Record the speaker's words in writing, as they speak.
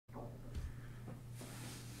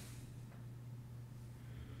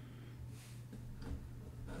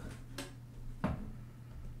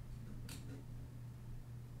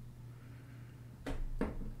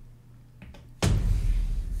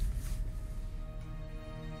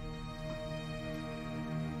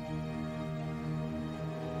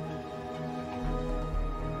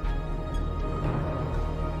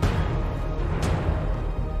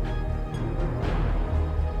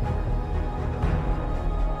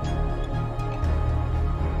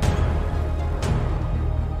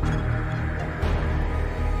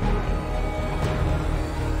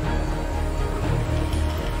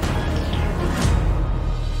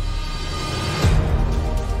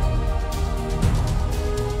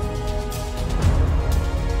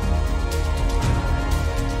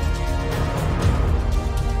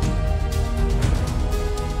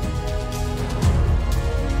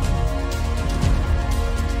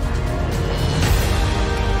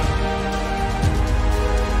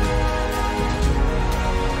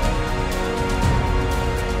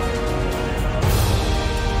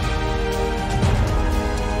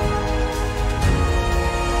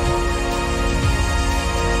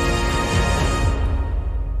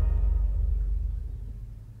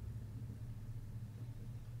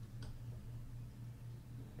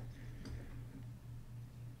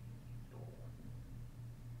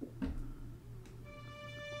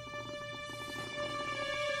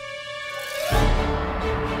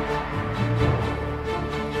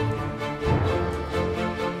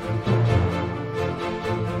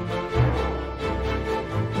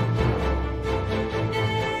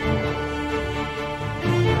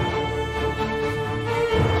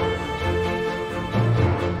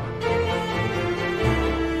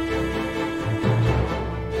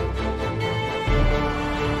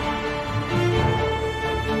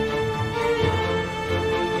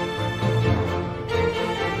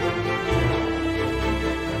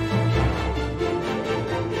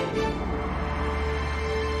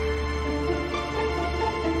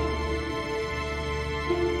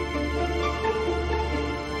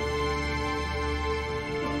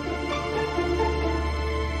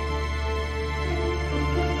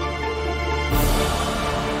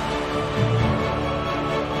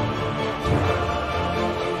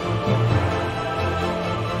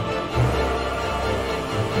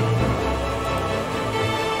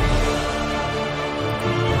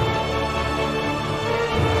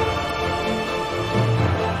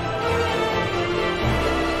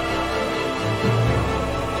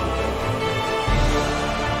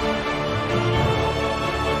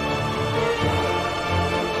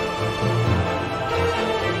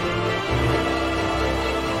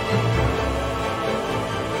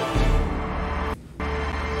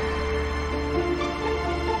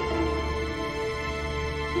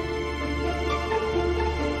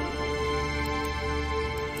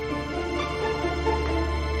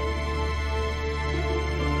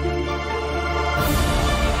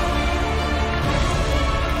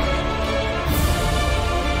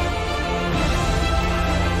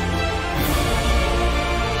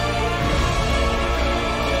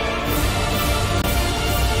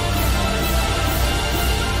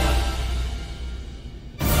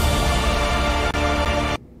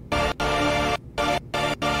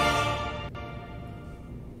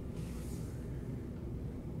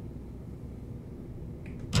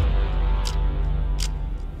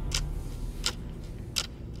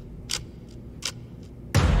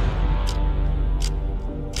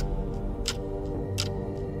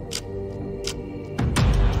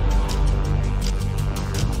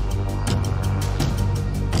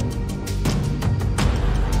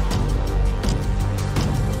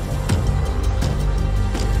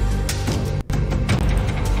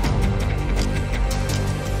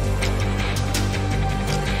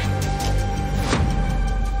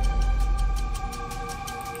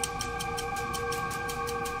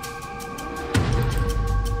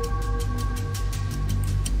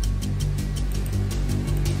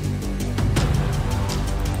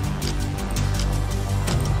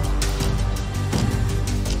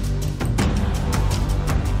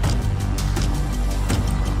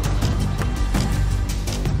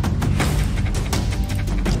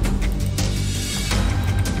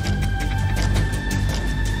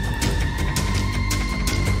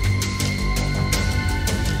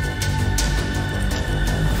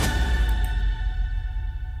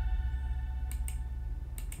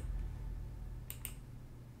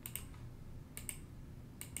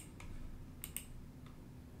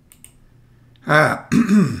Uh,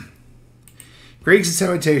 Greetings and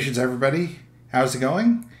salutations, everybody. How's it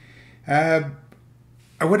going? I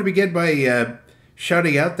want to begin by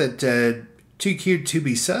shouting out that Too Cute To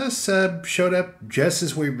Be Sus showed up just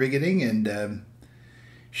as we were beginning, and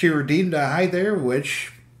she redeemed a hi there,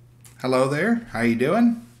 which, hello there, how you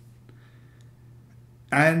doing?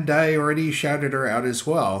 And I already shouted her out as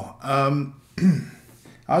well.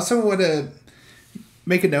 Also want to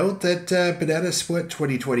make a note that Banana Split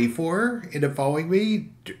 2024 ended up following me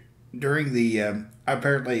during the,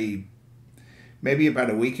 apparently, maybe about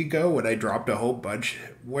a week ago when I dropped a whole bunch,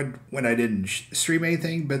 when I didn't stream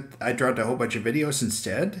anything, but I dropped a whole bunch of videos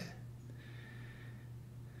instead.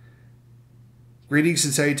 Greetings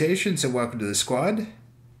and salutations and welcome to the squad.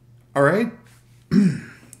 Alright.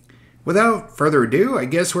 Without further ado, I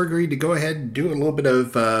guess we're going to go ahead and do a little bit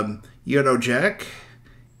of You Know Jack.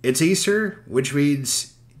 It's Easter, which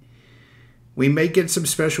means we may get some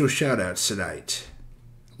special shoutouts tonight.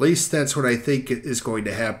 At least that's what I think is going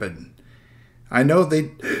to happen. I know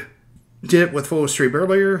they did it with Full Stream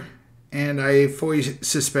earlier, and I fully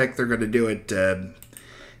suspect they're going to do it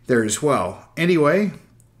there as well. Anyway,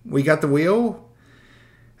 we got the wheel.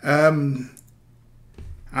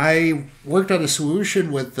 I worked on a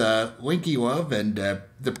solution with Linky Love and the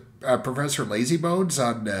Professor Lazybones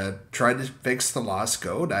on trying to fix the lost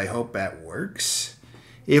code. I hope that works.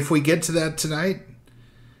 If we get to that tonight,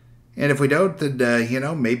 and if we don't,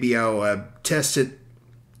 then, maybe I'll test it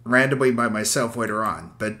randomly by myself later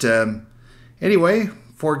on. But anyway,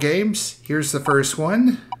 4 games. Here's the first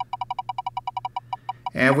one.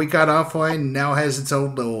 And we got offline, now has its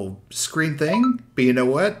own little screen thing. But you know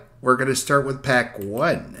what? We're going to start with Pack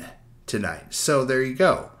 1 tonight. So there you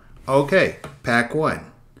go. Okay, Pack 1.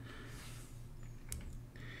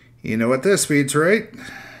 You know what this means, right?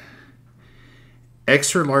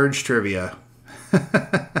 Extra large trivia.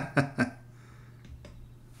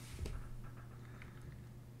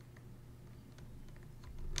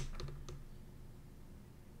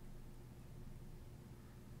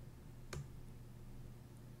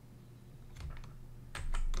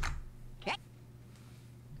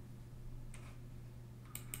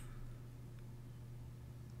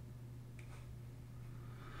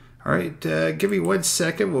 All right, give me 1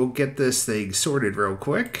 second. We'll get this thing sorted real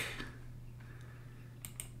quick.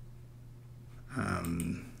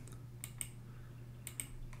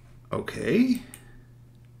 Okay.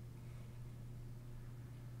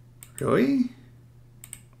 Really?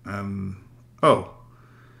 Oh.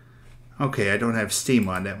 Okay, I don't have Steam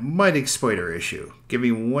on. That might explain our issue. Give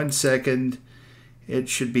me 1 second. It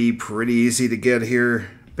should be pretty easy to get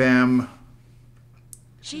here. Bam.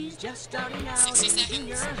 She's just starting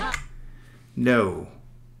out. No.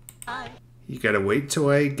 You gotta wait till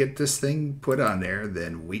I get this thing put on there,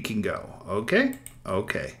 then we can go. Okay?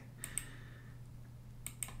 Okay.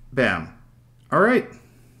 Bam. Alright.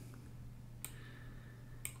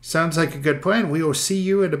 Sounds like a good plan. We will see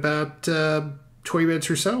you in about 20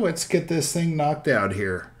 minutes or so. Let's get this thing knocked out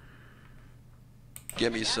here.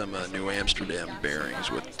 Get me some New Amsterdam bearings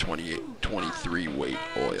with 23 weight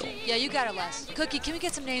oil. Yeah, you got it, Les. Cookie, can we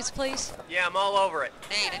get some names, please? Yeah, I'm all over it.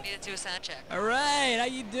 Hey, I need to do a sound check. All right, how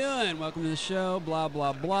you doing? Welcome to the show. Blah,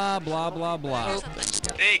 blah, blah, blah, blah, blah.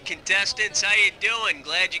 Hey, contestants, how you doing?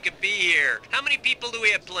 Glad you could be here. How many people do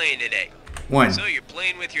we have playing today? 1. So you're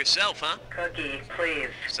playing with yourself, huh? Cookie, please.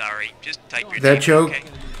 Sorry, just type your That name, joke,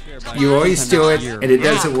 okay? you always do it, and it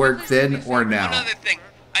doesn't work then or One now. other thing.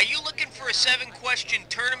 Are you looking for a 7-question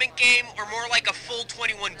tournament game or more like a full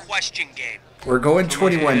 21-question game? We're going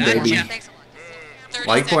 21, Yeah, baby. yeah. Thanks a lot.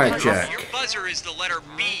 Like blackjack. Your buzzer is the letter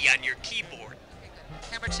B on your keyboard.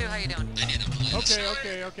 Number 2, how you doing?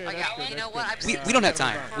 Okay. Okay, you know what? We don't have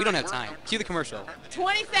time. We don't have time. Cue the commercial.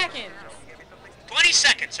 20 seconds. 20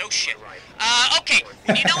 seconds, oh shit. Okay,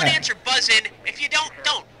 when you know an answer, buzz in. If you don't,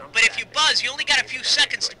 don't. But if you buzz, you only got a few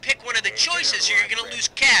seconds to pick one of the choices or you're gonna lose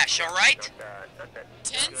cash, alright?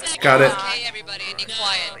 10 seconds. Got it. Okay, everybody, I need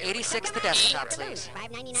quiet. 86 the desktop, please.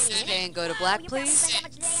 Okay, and go to black, please.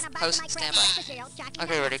 Host and stand by.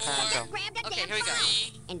 Okay, ready, go. Okay, here we go.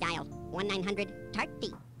 And dial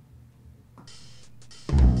 1-900-TART-D.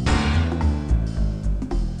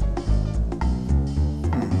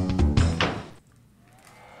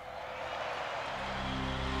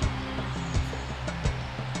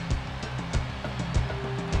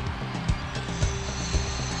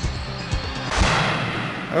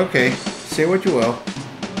 Okay, say what you will.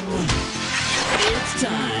 It's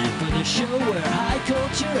time for the show where high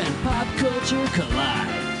culture and pop culture collide.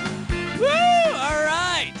 Woo! All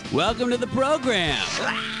right! Welcome to the program.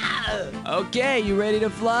 Okay, you ready to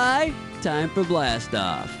fly? Time for blast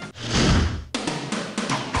off.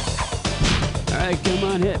 Alright, come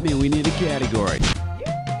on, hit me. We need a category.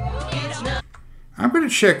 I'm going to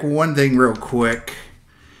check one thing real quick.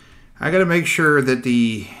 I got to make sure that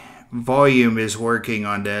the volume is working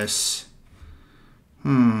on this.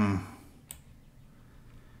 Kind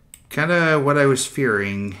of what I was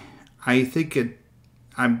fearing. I think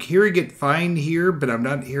I'm hearing it fine here, but I'm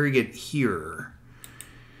not hearing it here.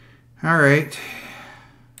 All right.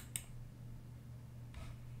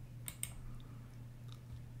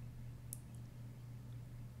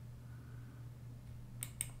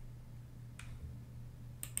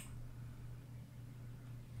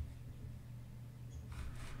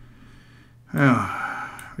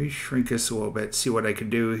 Oh, let me shrink this a little bit, see what I can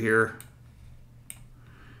do here.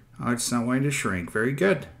 Oh, it's not wanting to shrink. Very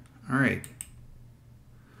good. All right.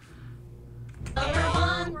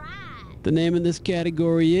 The name in this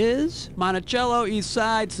category is Monticello East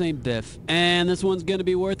Side St. Diff. And this one's going to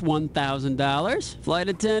be worth $1,000. Flight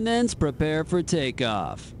attendants, prepare for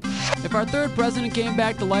takeoff. If our third president came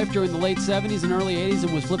back to life during the late 70s and early 80s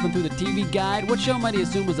and was flipping through the TV guide, what show might he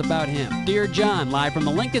assume was about him? Dear John, live from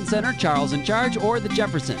the Lincoln Center, Charles in Charge, or the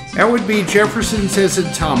Jeffersons? That would be Jefferson Says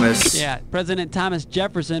and Thomas. Yeah, President Thomas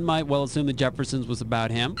Jefferson might well assume the Jeffersons was about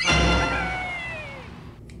him.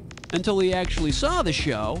 Until he actually saw the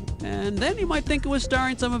show, and then he might think it was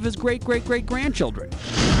starring some of his great-great-great-grandchildren.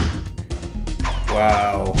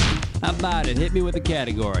 Wow. How about it? Hit me with a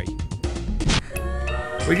category.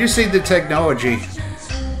 We just need the technology.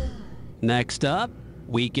 Next up,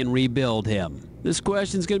 we can rebuild him. This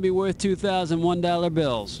question's gonna be worth $2,001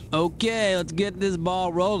 bills. Okay, let's get this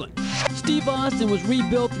ball rolling. Steve Austin was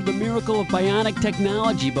rebuilt through the miracle of bionic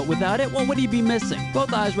technology, but without it, what would he be missing?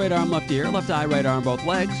 Both eyes, right arm, left ear, left eye, right arm, both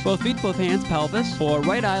legs, both feet, both hands, pelvis, or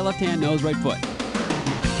right eye, left hand, nose, right foot?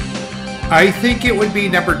 I think it would be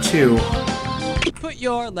number 2. Put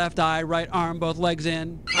your left eye, right arm, both legs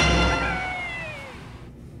in.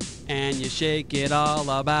 And you shake it all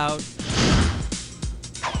about.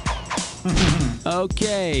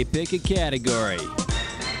 Okay, pick a category.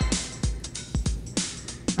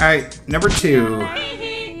 All right, number 2.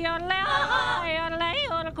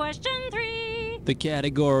 Question 3. The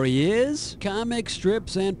category is comic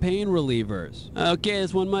strips and pain relievers. Okay,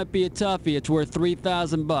 this one might be a toughie. It's worth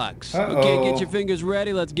 $3,000. Okay, get your fingers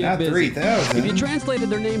ready. Let's get Not busy. 3,000. If you translated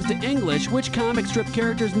their names to English, which comic strip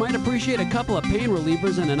characters might appreciate a couple of pain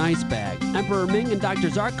relievers and an ice bag? Emperor Ming and Dr.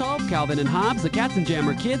 Zarkov, Calvin and Hobbes, the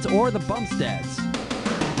Katzenjammer Kids, or the Bumsteads?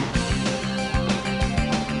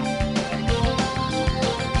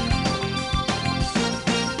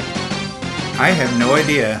 I have no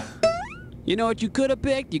idea. You know what you could have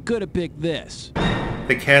picked? You could have picked this.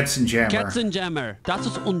 The Katzenjammer. Katzenjammer. Das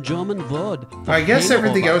ist ein German word. I guess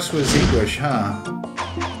everything else was English, huh?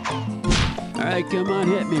 All right, come on,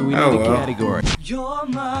 hit me. We need a category. You're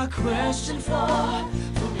my question for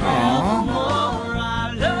forevermore.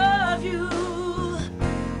 I love you.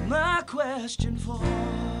 My question for.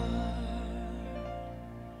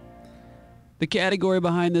 The category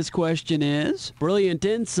behind this question is brilliant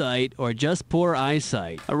insight or just poor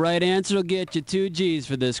eyesight. A right answer will get you 2 G's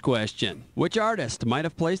for this question. Which artist might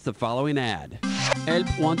have placed the following ad? Help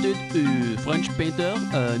wanted, French painter,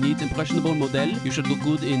 needs impressionable model. You should look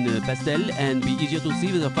good in pastel and be easier to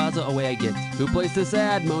see the farther away I get. Who placed this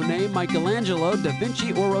ad? Monet, Michelangelo, Da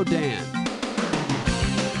Vinci, or Rodin?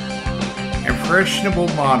 Impressionable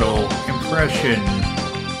model. Impression.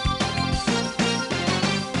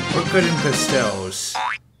 Look good in pastels.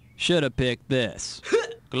 Should have picked this.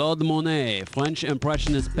 Claude Monet, French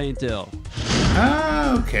Impressionist painter.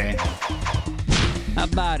 Ah, okay. How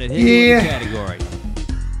about it? Hit me with the category.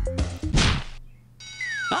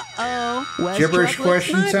 Uh-oh. Gibberish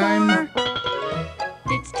question time?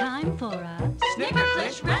 It's time for a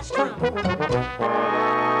Snickerclish restaurant.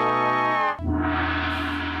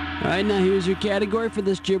 All right, now here's your category for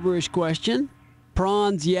this gibberish question.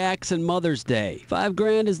 Prawns, yaks, and Mother's Day.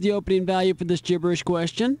 $5,000 is the opening value for this gibberish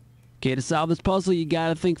question. Okay, to solve this puzzle, you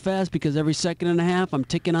gotta think fast because every second and a half, I'm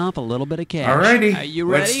ticking off a little bit of cash. Alrighty, Are you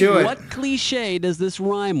ready? let's do it. What cliche does this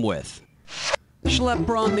rhyme with? Schlep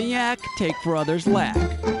prawn the yak, take for others' lack.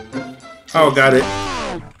 Oh, got it.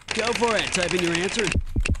 Go for it. Type in your answer.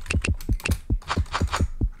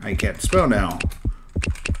 I can't spell now.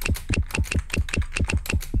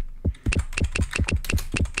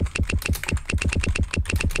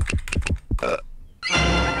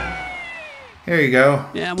 There you go.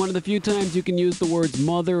 Yeah, one of the few times you can use the words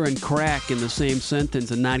mother and crack in the same sentence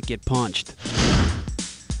and not get punched.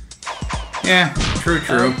 Yeah, true.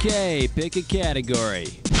 Okay, pick a category.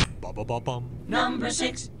 Number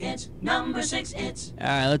 6, it's number 6, it's. All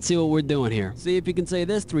right, let's see what we're doing here. See if you can say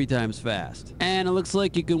this 3 times fast. And it looks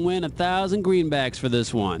like you can win 1,000 greenbacks for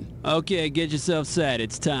this one. Okay, get yourself set.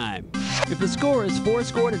 It's time. If the score is 4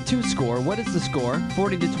 score to 2 score, what is the score?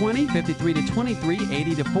 40 to 20, 53 to 23,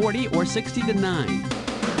 80 to 40, or 60 to 9?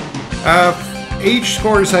 Age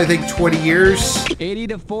scores, I think, 20 years. 80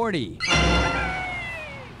 to 40.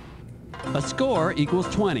 A score equals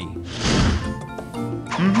 20.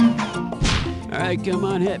 All right, come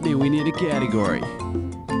on, hit me. We need a category.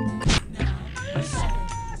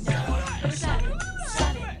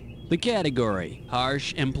 The category,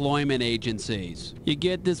 harsh employment agencies. You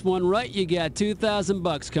get this one right, you got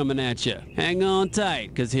 $2,000 coming at you. Hang on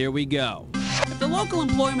tight, because here we go. If the local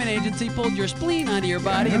employment agency pulled your spleen out of your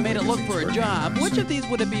body and made it look for a job, which of these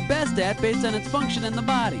would it be best at based on its function in the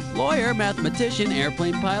body? Lawyer, mathematician,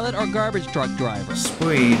 airplane pilot, or garbage truck driver?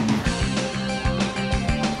 Spleen.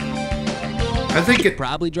 I think it...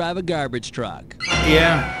 Probably drive a garbage truck.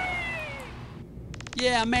 Yeah.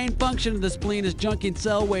 Yeah, main function of the spleen is junking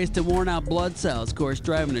cell waste to worn out blood cells. Of course,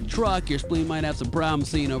 driving a truck, your spleen might have some problems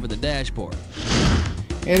seeing over the dashboard.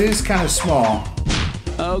 It is kind of small.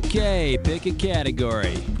 Okay, pick a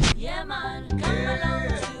category. Yeah, man, come along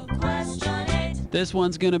to question it. This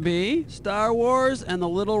one's gonna be Star Wars and the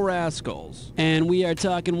Little Rascals. And we are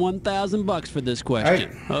talking $1,000 for this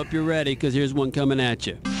question. Hope you're ready, because here's one coming at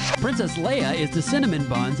you. Princess Leia is to cinnamon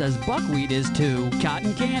buns as buckwheat is to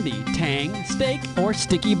cotton candy, tang, steak, or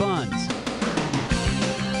sticky buns.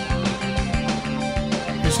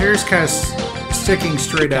 His hair's kind of sticking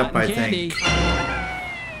straight up, I Cotton candy. think.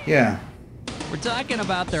 Yeah. We're talking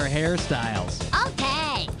about their hairstyles.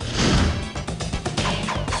 Okay.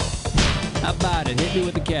 How about it? Hit me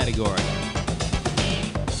with the category.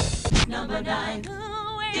 Number 9. Number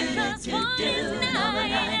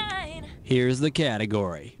 9. Here's the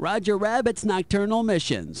category. Roger Rabbit's Nocturnal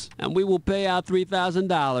Missions. And we will pay out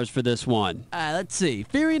 $3,000 for this one. Let's see.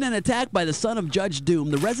 Fearing an attack by the son of Judge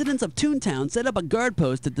Doom, the residents of Toontown set up a guard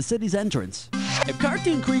post at the city's entrance. If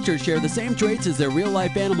cartoon creatures share the same traits as their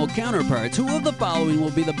real-life animal counterparts, who of the following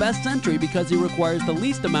will be the best sentry because he requires the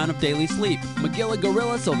least amount of daily sleep? Magilla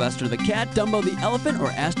Gorilla, Sylvester the Cat, Dumbo the Elephant,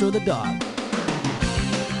 or Astro the Dog?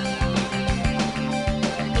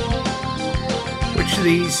 Which of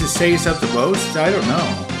these stays up the most? I don't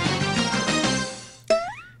know.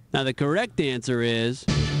 Now the correct answer is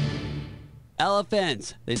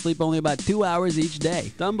elephants. They sleep only about 2 hours each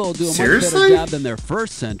day. Dumbo will do a much Seriously? better job than their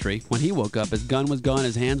first sentry. When he woke up, his gun was gone,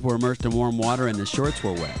 his hands were immersed in warm water, and his shorts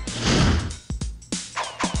were wet.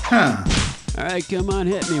 Huh. All right, come on,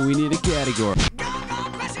 hit me. We need a category.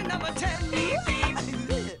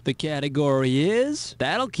 The category is,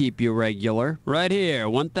 that'll keep you regular. Right here,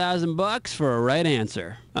 $1,000 for a right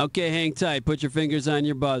answer. Okay, hang tight. Put your fingers on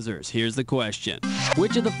your buzzers. Here's the question.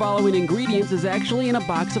 Which of the following ingredients is actually in a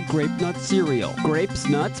box of grape nut cereal? Grapes,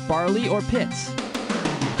 nuts, barley, or pits?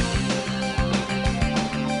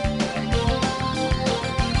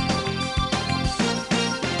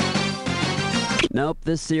 Nope,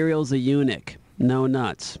 this cereal's a eunuch. No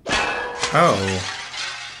nuts. Oh.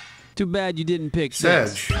 Too bad you didn't pick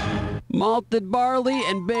this. Sedge. Malted barley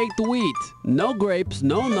and baked wheat. No grapes,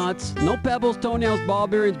 no nuts, no pebbles, toenails, ball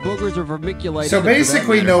bearings, boogers, or vermiculites. So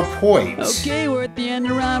basically no points. Okay, we're at the end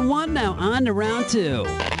of round 1 now. On to round 2.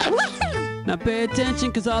 Now pay attention,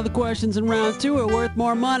 because all the questions in round 2 are worth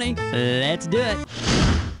more money. Let's do it.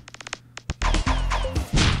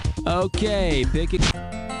 Okay, pick it.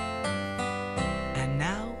 And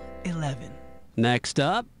now, 11. Next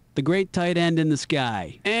up, the great tight end in the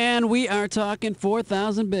sky. And we are talking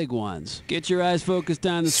 4,000 big ones. Get your eyes focused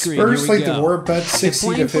on the screen. Spurs Here we lead go. the war, but 60 If to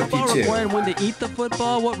playing football 52. required one to eat the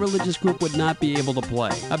football, what religious group would not be able to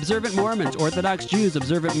play? Observant Mormons, Orthodox Jews,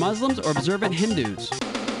 observant Muslims, or observant Hindus?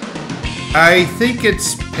 I think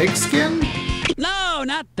it's pigskin? No,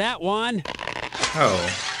 not that one. Oh.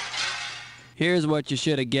 Here's what you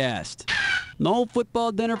should have guessed. No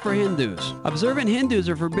football dinner for Hindus. Observant Hindus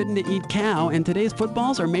are forbidden to eat cow, and today's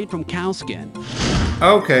footballs are made from cow skin.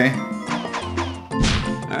 Okay.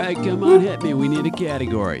 All right, come on, hit me. We need a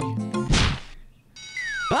category.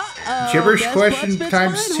 Uh-oh, Gibberish Best question Buds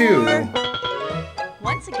times Fits 2. Mine War.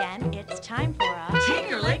 Once again, it's time for a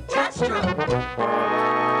Tinkerlick Test Room.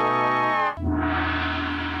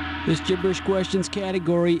 This gibberish questions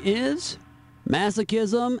category is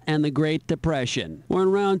masochism and the Great Depression. We're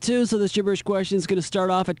in round 2, so this gibberish question is going to start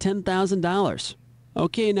off at $10,000.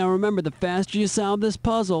 Okay, now remember, the faster you solve this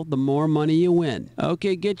puzzle, the more money you win.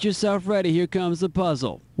 Okay, get yourself ready. Here comes the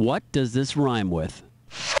puzzle. What does this rhyme with?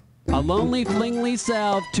 A lonely flingly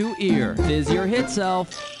salve to ear. Is your hit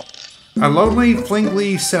self. A lonely,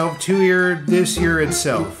 flingly self 2 year this year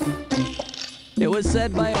itself. It was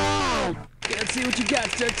said by... Let's see what you got,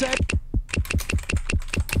 sir. Type.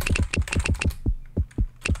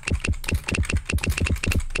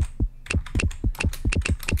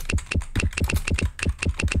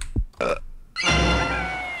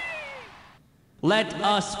 Let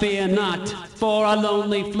us fear not, for a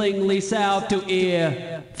lonely flingly south to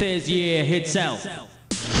ear this year itself.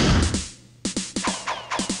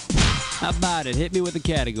 How about it? Hit me with a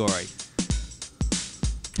category.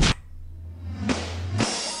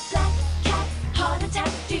 Black cat, heart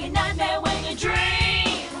attack, do you nightmare when you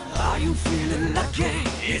dream? Are you feeling lucky?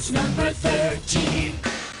 It's number 13.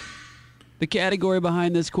 The category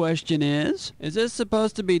behind this question is this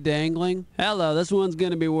supposed to be dangling? Hello, this one's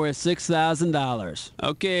gonna be worth $6,000.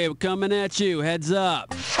 Okay, we're coming at you, heads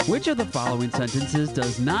up. Which of the following sentences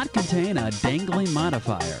does not contain a dangling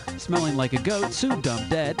modifier? Smelling like a goat, Sue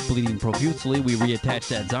dumped Ed. Bleeding profusely, we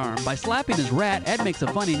reattached Ed's arm. By slapping his rat, Ed makes a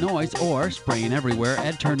funny noise. Or, spraying everywhere,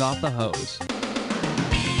 Ed turned off the hose.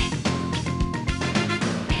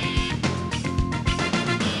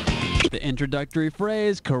 The introductory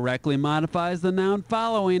phrase correctly modifies the noun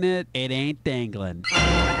following it. It ain't dangling.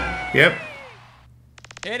 Yep.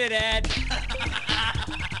 Hit it, Ed.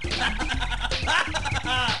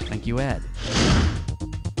 Thank you, Ed.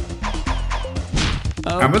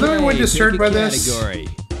 I'm the only one disturbed by this. Category.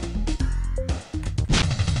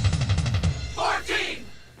 14!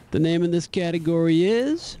 The name of this category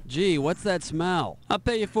is... Gee, what's that smell? I'll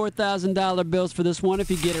pay you $4,000 bills for this one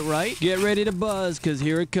if you get it right. Get ready to buzz, because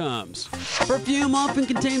here it comes. Perfume often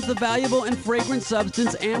contains the valuable and fragrant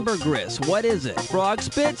substance ambergris. What is it? Frog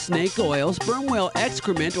spit, snake oil, sperm whale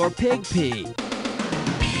excrement, or pig pee?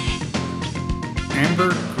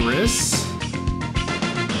 Ambergris?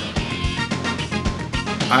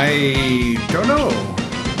 I don't know,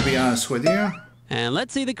 to be honest with you. And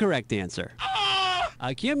let's see the correct answer.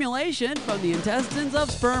 Accumulation from the intestines of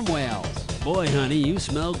sperm whales. Boy, honey, you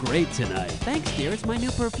smell great tonight. Thanks, dear. It's my new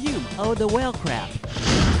perfume. Oh, the whale crap.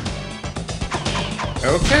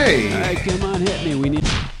 Okay. All right, come on, hit me. We need...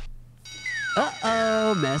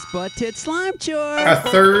 Uh-oh, mess butt tit slime chore. A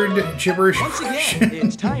third gibberish. Once again,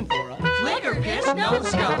 it's time for a Flicker piss no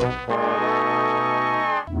scope.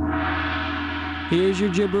 Here's your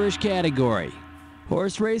gibberish category.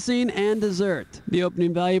 Horse racing and dessert. The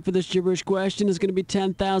opening value for this gibberish question is going to be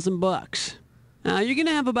 $10,000. Now, you're going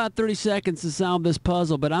to have about 30 seconds to solve this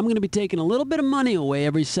puzzle, but I'm going to be taking a little bit of money away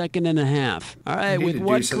every second and a half. All right, with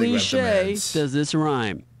what cliche does this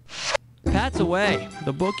rhyme? Pats away,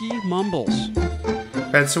 the bookie mumbles.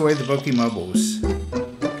 Pats away, the bookie mumbles.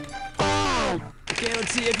 Okay,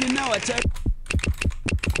 let's see if you know it.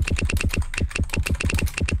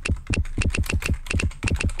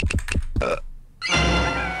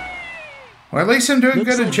 Well, at least I'm doing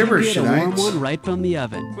good at gibberish tonight. A warm tonight. one right from the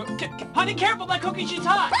oven. Honey, careful, that cookie she's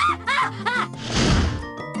hot.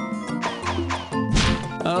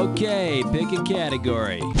 Okay, pick a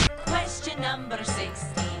category. Question number 16.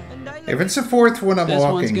 If it's the fourth one, I'm This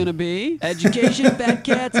walking. one's gonna be education, fat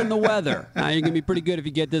cats, and the weather. Now you're gonna be pretty good if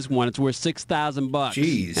you get this one. It's worth $6,000.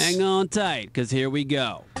 Jeez. Hang on tight, cause here we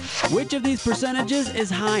go. Which of these percentages is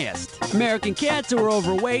highest? American cats who are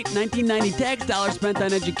overweight, 1990 tax dollars spent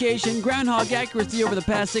on education, groundhog accuracy over the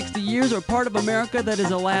past 60 years, or part of America that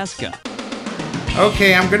is Alaska?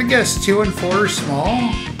 Okay, I'm gonna guess 2 and 4 are small.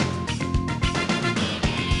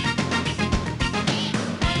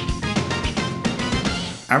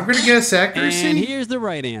 I'm gonna guess accuracy. And here's the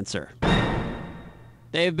right answer.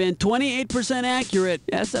 They've been 28% accurate.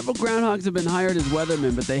 Yeah, several groundhogs have been hired as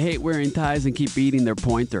weathermen, but they hate wearing ties and keep eating their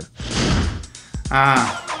pointer.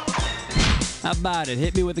 Ah. How about it?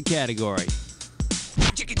 Hit me with a category.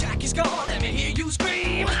 Chicky Jackie's gone, let me hear you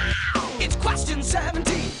scream. It's question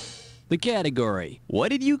 17. The category. What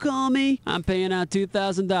did you call me? I'm paying out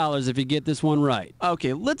 $2,000 if you get this one right.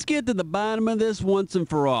 Okay, let's get to the bottom of this once and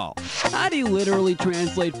for all. How do you literally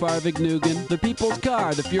translate Farvig-Nugan? The people's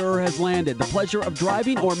car, the Fuhrer has landed. The pleasure of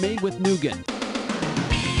driving or made with Nugan?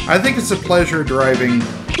 I think it's a pleasure driving.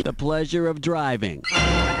 The pleasure of driving.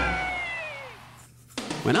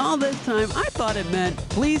 When all this time, I thought it meant,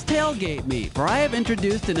 please tailgate me, for I have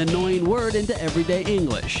introduced an annoying word into everyday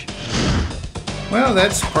English. Well,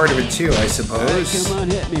 that's part of it too, I suppose. All right, come on,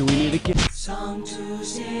 hit me. We need a Song to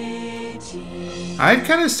city. I've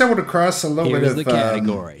kind of stumbled across a little Here's bit of the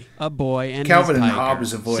category. A boy and Calvin his and tiger.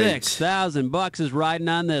 Hobbes avoid. $6,000 is riding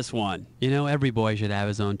on this one. You know, every boy should have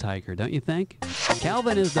his own tiger, don't you think?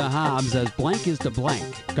 Calvin is to Hobbes as blank is to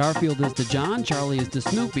blank. Garfield is to John, Charlie is to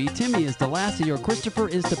Snoopy, Timmy is to Lassie, or Christopher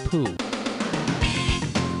is to Pooh.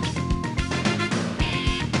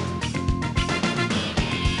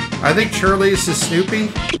 I think Charlie's the Snoopy.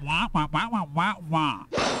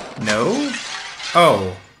 No?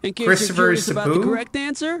 Oh. In case Christopher you're is curious the about the Pooh? correct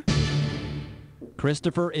answer,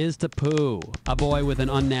 Christopher is the Pooh, a boy with an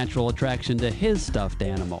unnatural attraction to his stuffed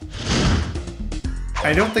animal.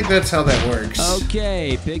 I don't think that's how that works.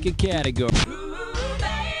 Okay, pick a category.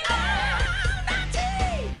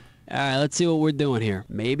 Alright, let's see what we're doing here.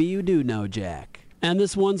 Maybe you do know Jack. And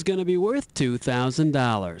this one's gonna be worth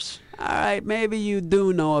 $2,000. Alright, maybe you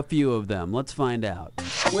do know a few of them. Let's find out.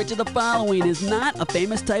 Which of the following is not a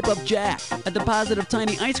famous type of Jack? A deposit of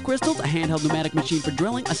tiny ice crystals, a handheld pneumatic machine for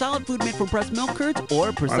drilling, a solid food made from pressed milk curds, or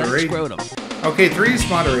a prosthetic Monterey. scrotum? Okay, 3 is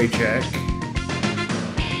Monterey Jack.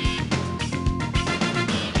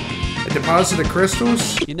 A deposit of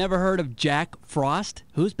crystals? You never heard of Jack Frost?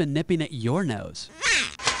 Who's been nipping at your nose?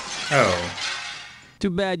 Oh. Too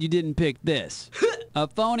bad you didn't pick this. A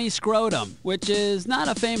phony scrotum, which is not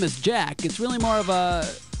a famous Jack. It's really more of a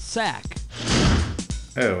sack.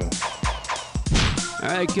 Oh. All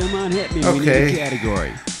right, come on, hit me. We need Okay. a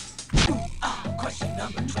category. Question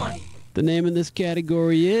number 20. The name of this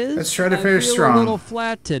category is... Let's try to I finish feel strong. a little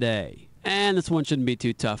flat today. And this one shouldn't be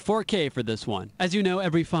too tough. 4K for this one. As you know,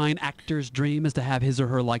 every fine actor's dream is to have his or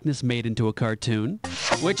her likeness made into a cartoon.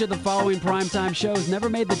 Which of the following primetime shows never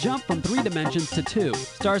made the jump from 3 dimensions to 2?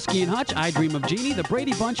 Starsky and Hutch, I Dream of Jeannie, The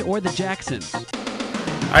Brady Bunch, or The Jacksons?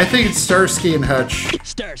 I think it's Starsky and Hutch.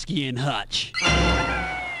 Starsky and Hutch.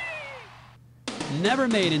 Never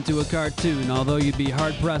made into a cartoon, although you'd be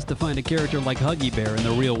hard-pressed to find a character like Huggy Bear in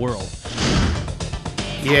the real world.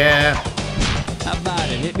 Yeah. How about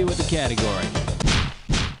it? Hit me with the category.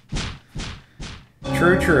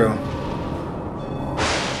 True, true.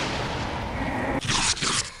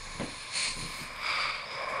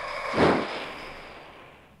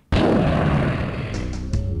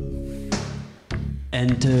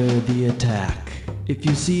 Enter the attack. If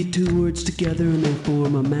you see 2 words together and they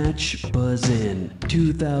form a match, buzz in.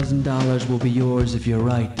 $2,000 will be yours if you're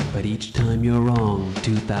right, but each time you're wrong,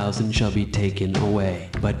 2,000 shall be taken away.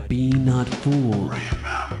 But be not fooled.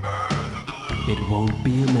 It won't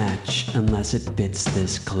be a match unless it fits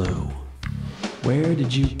this clue. Where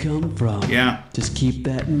did you come from? Yeah. Just keep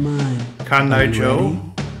that in mind. Connie Are you Joe? ready?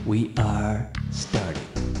 We are starting.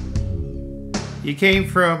 You came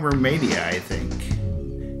from Romania, I think.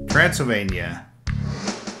 Transylvania.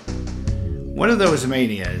 One of those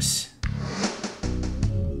manias.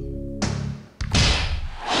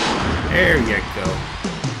 There you go.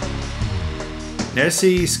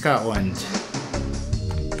 Nessie, Scotland.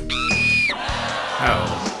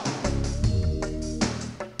 Oh.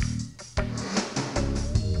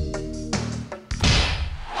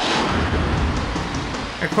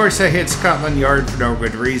 Of course I hit Scotland Yard for no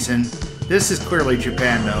good reason. This is clearly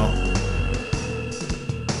Japan though.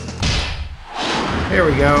 There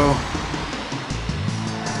we go.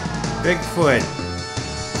 Bigfoot.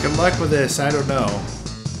 Good luck with this, I don't know.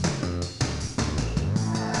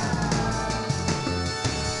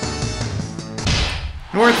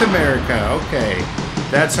 North America, okay.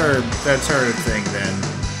 That's our thing then.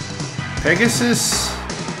 Pegasus?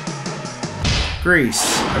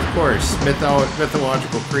 Greece, of course.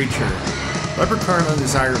 Mythological creature. Leprechaun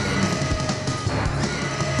is Ireland.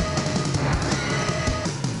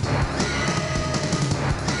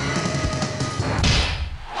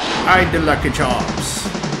 I the Lucky Charms.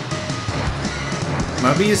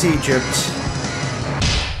 Mummy is Egypt.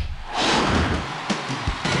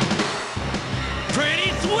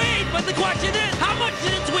 Pretty sweet, but the question is, how much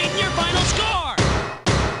did it sweeten your final score?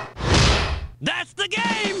 That's the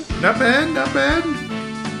game! Not bad, not bad.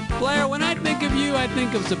 Blair, when I think of you, I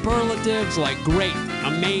think of superlatives like great,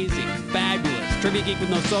 amazing, fabulous, trivia geek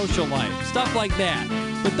with no social life, stuff like that.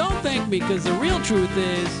 But don't thank me, because the real truth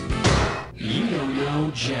is, you don't know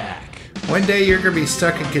Jack. One day you're gonna be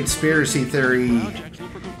stuck in conspiracy theory,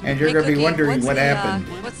 and you're gonna be wondering what happened.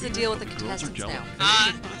 What's the deal with the contestants now?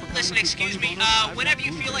 Listen, excuse me, whenever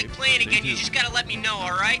you feel like playing again, you just gotta let me know,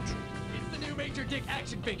 alright? It's the new Major Dick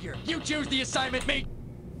action figure. You choose the assignment, mate.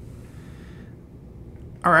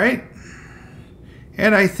 All right,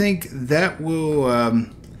 and I think that will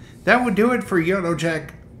do it for Yoto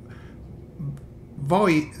Jack.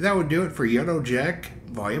 That would do it for Yoto Jack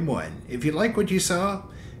Volume 1. If you like what you saw,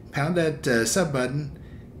 pound that sub button,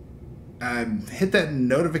 hit that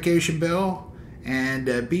notification bell,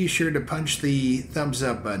 and be sure to punch the thumbs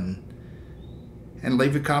up button and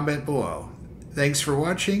leave a comment below. Thanks for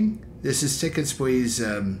watching. This is Ticket Squeeze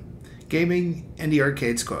Gaming, and the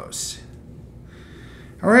arcade's close.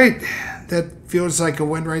 All right, that feels like a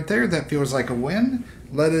win right there. That feels like a win.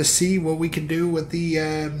 Let us see what we can do with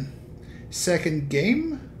the second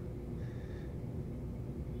game.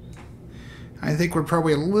 I think we're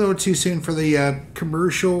probably a little too soon for the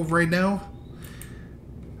commercial right now.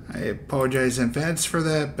 I apologize in advance for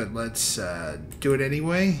that, but let's do it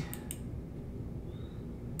anyway.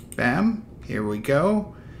 Bam. Here we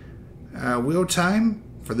go. Wheel time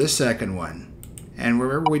for the second one. And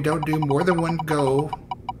remember, we don't do more than one go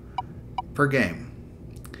per game.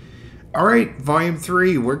 Alright, Volume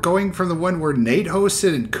 3. We're going from the one where Nate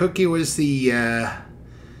hosted and Cookie was the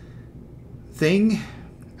thing.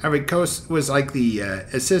 I mean, Coast was like the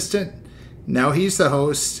assistant. Now he's the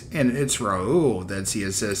host, and it's Raul that's the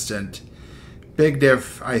assistant. Big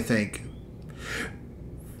diff, I think.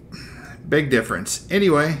 Big difference.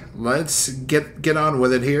 Anyway, let's get on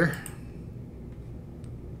with it here.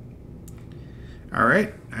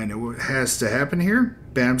 Alright, I know what has to happen here.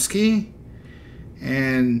 Bamski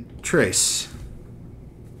and Trace.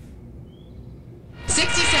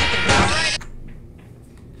 60 seconds.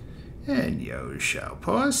 And yo shall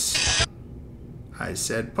pause. I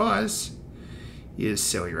said pause. You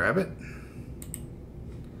silly rabbit.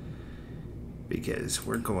 Because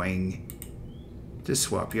we're going to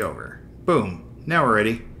swap you over. Boom. Now we're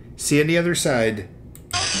ready. See you on the other side.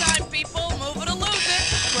 Time, people. Move it or lose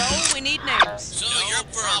it. Roll, we need names. So your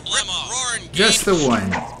problem, roaring Just the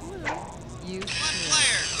one. One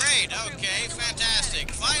player, great, okay,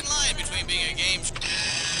 fantastic. Fine line between being a game.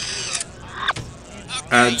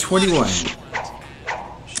 21.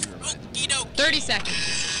 30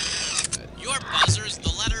 seconds. Your buzzer's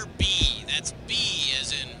the letter B. That's B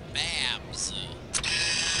as in Babs.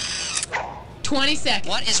 20 seconds.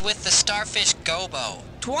 What is with the starfish gobo?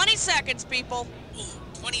 20 seconds, people.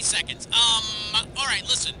 Ooh, 20 seconds. Alright,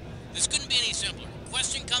 listen. This couldn't be any simpler.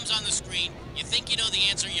 Question comes on the screen. You think you know the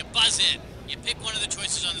answer, you buzz in. You pick one of the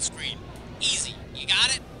choices on the screen. Easy. You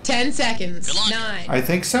got it? 10 seconds. Good luck. 9. I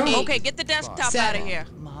think so. Okay, get the desktop out of here.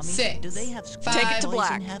 6. Take it to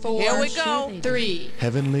black. 4. Here we go. 3.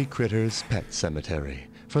 Heavenly Critters Pet Cemetery.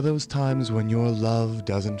 For those times when your love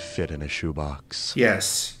doesn't fit in a shoebox.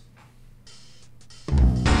 Yes.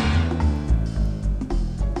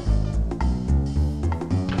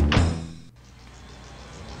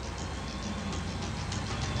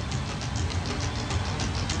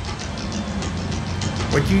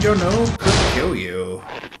 What you don't know could kill you.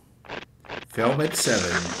 Film at 7.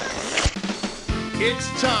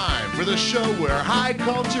 It's time for the show where high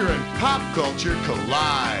culture and pop culture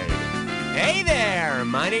collide. Hey there,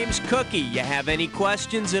 my name's Cookie. You have any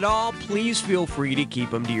questions at all, please feel free to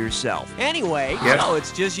keep them to yourself. Anyway, oh,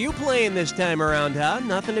 it's just you playing this time around, huh?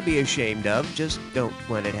 Nothing to be ashamed of. Just don't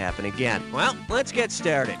let it happen again. Well, let's get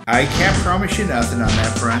started. I can't promise you nothing on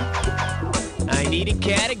that front. I need a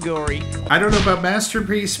category. I don't know about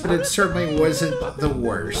Masterpiece, but it certainly wasn't the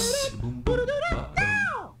worst.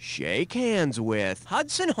 Shake hands with.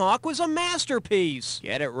 Hudson Hawk was a masterpiece.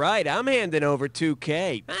 Get it right, I'm handing over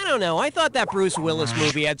 2K. I don't know, I thought that Bruce Willis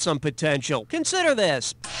movie had some potential. Consider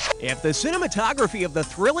this. If the cinematography of the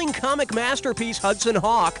thrilling comic masterpiece Hudson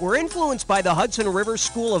Hawk were influenced by the Hudson River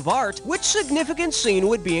School of Art, which significant scene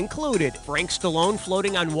would be included? Frank Stallone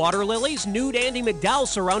floating on water lilies, nude Andy McDowell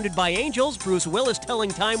surrounded by angels, Bruce Willis telling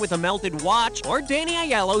time with a melted watch, or Danny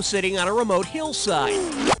Aiello sitting on a remote hillside?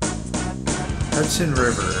 Hudson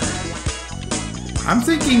River. I'm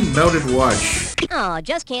thinking Melted Watch. Oh,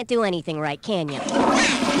 just can't do anything right, can you?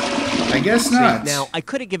 I guess not. See, now, I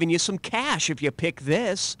could have given you some cash if you pick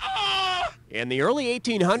this. In the early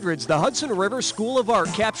 1800s, the Hudson River School of Art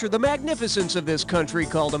captured the magnificence of this country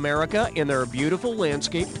called America in their beautiful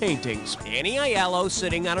landscape paintings. Danny Aiello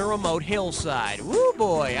sitting on a remote hillside. Woo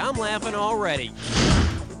boy, I'm laughing already.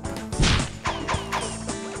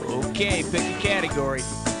 Okay, pick a category.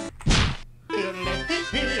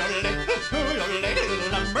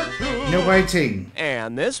 No biting.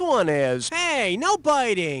 And this one is, hey, no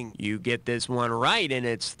biting. You get this one right and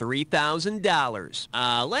it's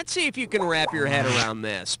 $3,000. Let's see if you can wrap your head around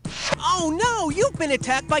this. Oh no, you've been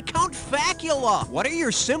attacked by Count Facula. What are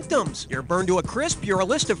your symptoms? You're burned to a crisp, you're a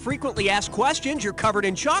list of frequently asked questions, you're covered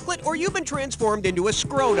in chocolate, or you've been transformed into a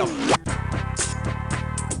scrotum.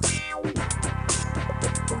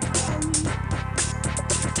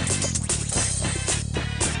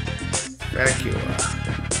 Facula.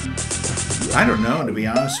 I don't know, to be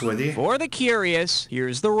honest with you. For the curious,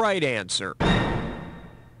 here's the right answer.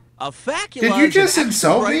 A facula Did you just is an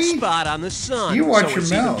insult bright me? spot on the sun. You watch so your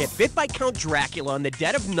it's either mouth. get bit by Count Dracula in the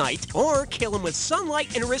dead of night, or kill him with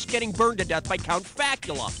sunlight and risk getting burned to death by Count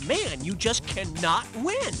Facula. Man, you just cannot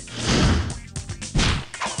win.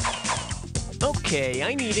 Okay,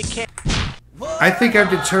 I need a cat. I think I've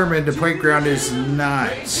determined the playground is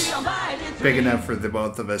not big enough for the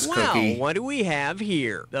both of us, Well, Cookie. what do we have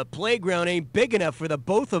here? The playground ain't big enough for the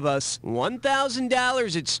both of us.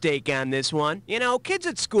 $1,000 at stake on this one. You know, kids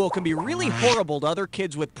at school can be really horrible to other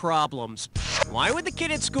kids with problems. Why would the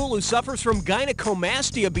kid at school who suffers from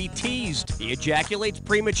gynecomastia be teased? He ejaculates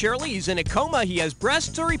prematurely, he's in a coma, he has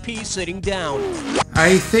breasts, or he pees sitting down.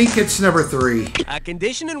 I think it's number 3. A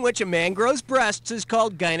condition in which a man grows breasts is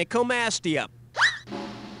called gynecomastia.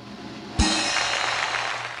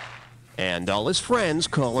 And all his friends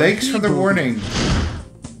call him Thanks for the Pee-Boo. warning.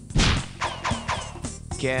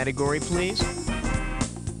 Category, please.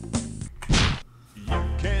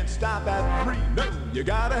 Can't stop at 3, no, you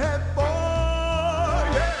gotta head for,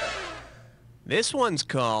 yeah. This one's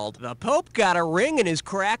called The Pope Got a Ring in His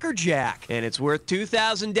Cracker Jack, and it's worth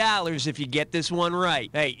 $2,000 if you get this one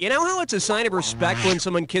right. Hey, you know how it's a sign of respect when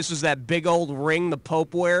someone kisses that big old ring the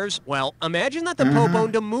Pope wears? Well, imagine that the Pope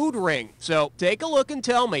owned a mood ring. So take a look and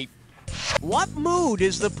tell me, what mood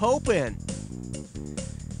is the Pope in?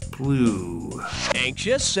 Blue.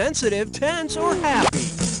 Anxious, sensitive, tense, or happy?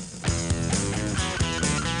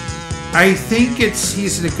 I think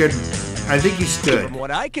he's in a good... I think he's good. From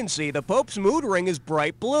what I can see, the Pope's mood ring is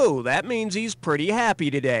bright blue. That means he's pretty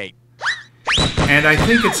happy today. And I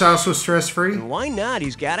think it's also stress-free. And why not?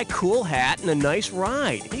 He's got a cool hat and a nice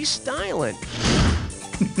ride. He's styling.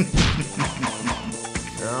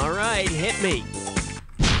 All right, hit me.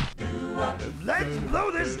 Let's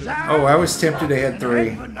blow this down. Oh, I was tempted to hit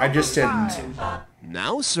 3. I just didn't.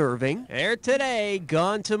 Now serving. Air today,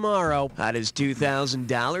 gone tomorrow. How does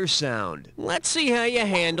 $2,000 sound? Let's see how you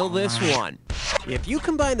handle this one. If you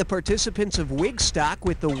combine the participants of Wigstock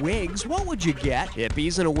with the Wigs, what would you get?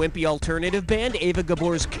 Hippies and a wimpy alternative band, Ava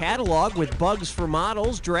Gabor's catalog with bugs for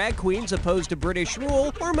models, drag queens opposed to British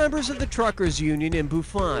rule, or members of the Truckers Union in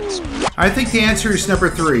bouffants? I think the answer is number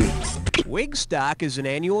 3. Wigstock is an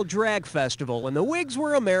annual drag festival, and the Whigs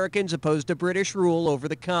were Americans opposed to British rule over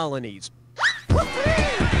the colonies.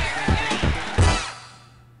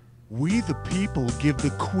 We the people give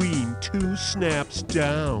the Queen 2 snaps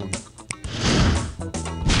down.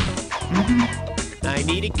 I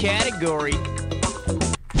need a category.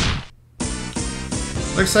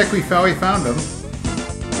 Looks like we finally found him.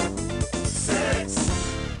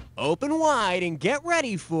 Open wide and get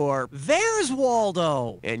ready for There's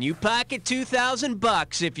Waldo. And you pocket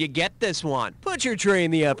 $2,000 if you get this one. Put your tray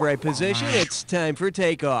in the upright position. It's time for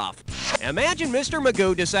takeoff. Imagine Mr.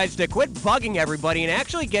 Magoo decides to quit bugging everybody and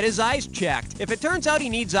actually get his eyes checked. If it turns out he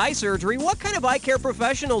needs eye surgery, what kind of eye care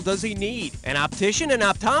professional does he need? An optician, an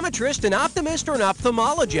optometrist, an optimist, or an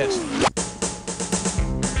ophthalmologist?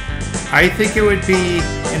 I think it would be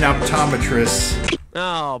an optometrist.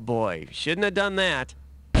 Oh boy, shouldn't have done that.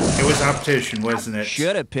 It was optician, wasn't it?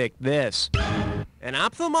 Should have picked this. An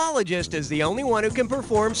ophthalmologist is the only one who can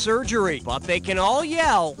perform surgery, but they can all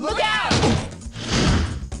yell, "Look out!"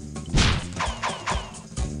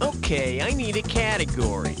 Okay, I need a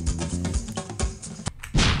category.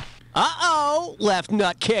 Uh-oh, left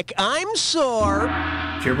nut kick, I'm sore.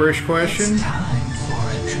 Gibberish question? It's time for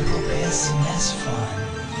a little business fun.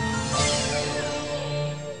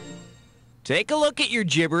 Take a look at your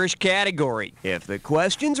gibberish category. If the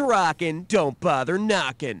question's rockin', don't bother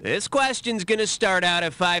knocking. This question's gonna start out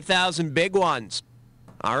at 5,000 big ones.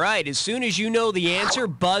 All right, as soon as you know the answer,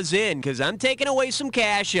 buzz in, because I'm taking away some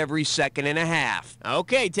cash every second and a half.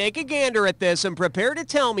 Okay, take a gander at this and prepare to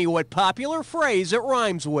tell me what popular phrase it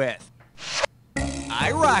rhymes with.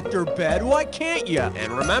 I rocked her bed, why can't ya?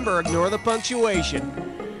 And remember, ignore the punctuation.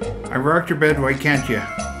 I rocked your bed, why can't you?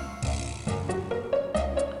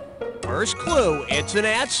 First clue, it's an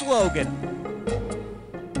ad slogan.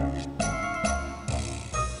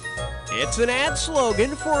 It's an ad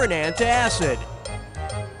slogan for an antacid.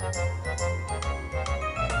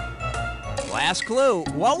 Last clue,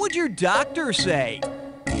 what would your doctor say?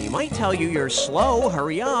 He might tell you you're slow,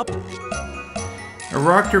 hurry up. I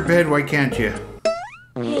rocked your bed, why can't you?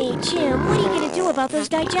 Hey, Jim, what are you gonna do about those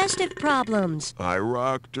digestive problems? I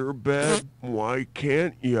rocked her bed, why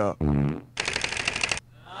can't ya?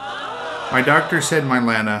 My doctor said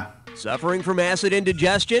Mylanta. Suffering from acid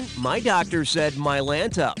indigestion? My doctor said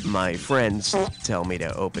Mylanta. My friends tell me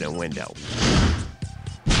to open a window.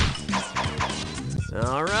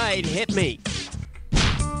 All right, hit me.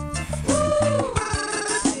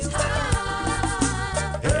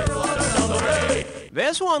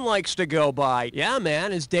 This one likes to go by. Yeah,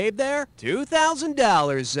 man, is Dave there?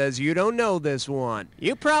 $2,000 says you don't know this one.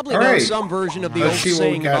 You probably know some version of the old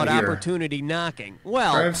saying about opportunity knocking.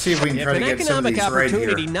 Well, let's see if we can if try an to get some of economic these right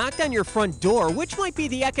opportunity here. knocked on your front door, which might be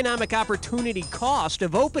the economic opportunity cost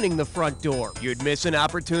of opening the front door? You'd miss an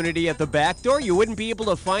opportunity at the back door, you wouldn't be able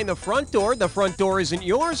to find the front door isn't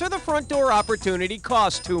yours, or the front door opportunity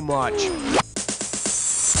costs too much.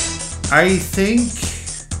 I think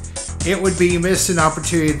it would be miss an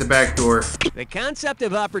opportunity at the back door. The concept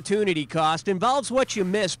of opportunity cost involves what you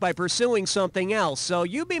miss by pursuing something else, so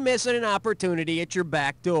you'd be missing an opportunity at your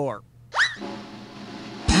back door.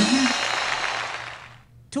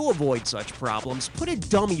 To avoid such problems, put a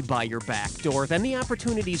dummy by your back door, then the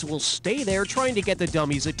opportunities will stay there trying to get the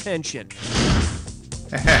dummy's attention.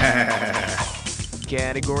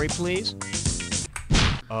 Category, please.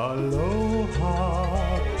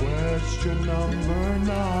 Aloha, question number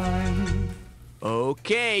 9.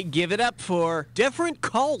 Okay, give it up for different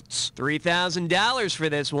cults. $3,000 for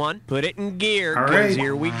this one. Put it in gear, All 'cause right.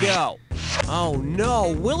 here we go. Oh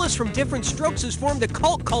no, Willis from Different Strokes has formed a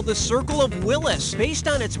cult called the Circle of Willis. Based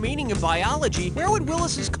on its meaning in biology, where would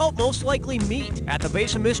Willis's cult most likely meet? At the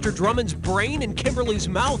base of Mr. Drummond's brain, in Kimberly's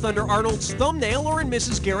mouth, under Arnold's thumbnail, or in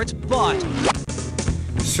Mrs. Garrett's butt?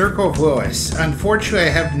 Circle of Willis. Unfortunately,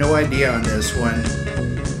 I have no idea on this one.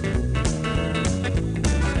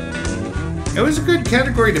 It was a good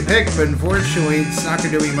category to pick, but unfortunately, it's not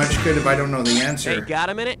going to do me much good if I don't know the answer. Hey, got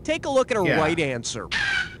a minute? Take a look at a Yeah. right answer.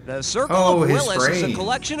 The Circle Oh, of his Willis is a brain.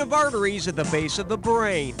 collection of arteries at the base of the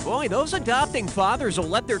brain. Boy, those adopting fathers will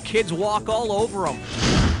let their kids walk all over them.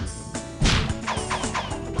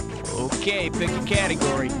 Okay, pick a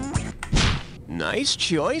category. Nice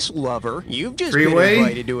choice, lover. You've just Three-way? been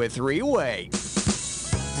invited to a three-way.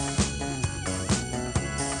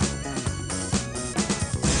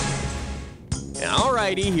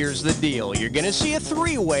 Alrighty, here's the deal. You're gonna see a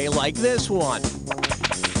three-way like this one.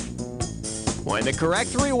 When the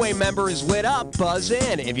correct three-way member is lit up, buzz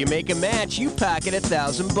in. If you make a match, you pocket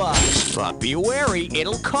 $1,000. But be wary,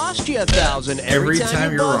 it'll cost you $1,000 every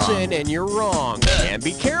time you you're buzz wrong. in and you're wrong. And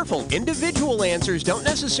be careful, individual answers don't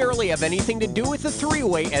necessarily have anything to do with the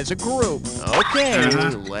three-way as a group. Okay,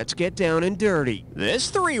 let's get down and dirty.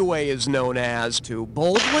 This three-way is known as to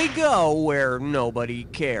boldly go where nobody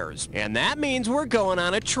cares. And that means we're going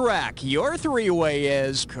on a trek. Your three-way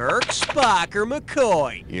is Kirk, Spock, or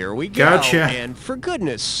McCoy. Here we go. Gotcha. And for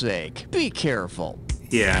goodness sake, be careful.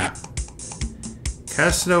 Yeah.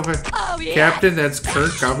 Casanova yeah. Captain, that's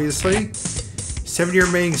Kirk, obviously.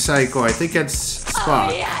 7-year mating cycle, I think that's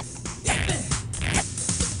Spock.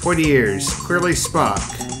 40 years, clearly Spock.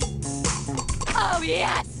 Oh,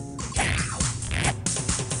 yes.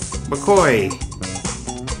 McCoy,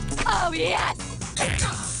 Oh, yes.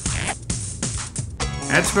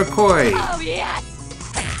 that's McCoy. Oh, yes.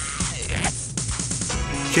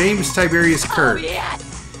 James Tiberius Kirk. Oh, yes.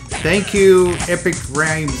 Thank you, epic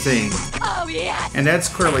rhyme thing. Oh, yes. And that's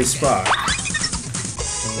clearly Spock.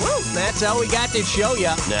 Well, that's all we got to show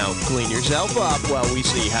ya. Now clean yourself up while we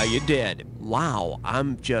see how you did. Wow,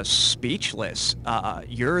 I'm just speechless.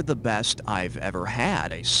 You're the best I've ever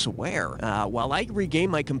had, I swear. While I regain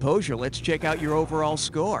my composure, let's check out your overall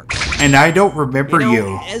score. And I don't remember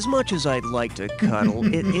you. As much as I'd like to cuddle,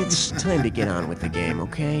 it's time to get on with the game,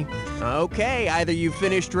 okay? Okay, either you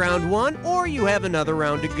finished round 1 or you have another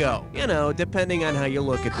round to go. You know, depending on how you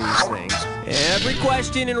look at these things. Every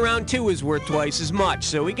question in round 2 is worth twice as much,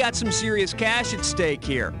 so we got some serious cash at stake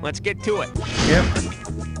here. Let's get to it. Yep.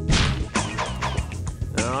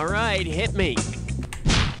 All right, hit me.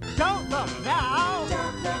 Don't look now.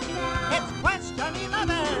 It's question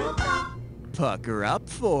 11. Pucker up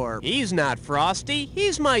for. He's not Frosty,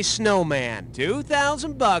 he's my snowman.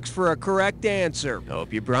 $2,000 for a correct answer.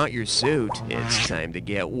 Hope you brought your suit. It's time to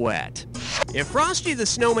get wet. If Frosty the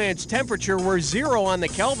Snowman's temperature were 0 on the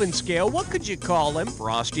Kelvin scale, what could you call him?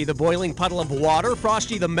 Frosty the boiling puddle of water,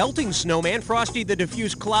 Frosty the melting snowman, Frosty the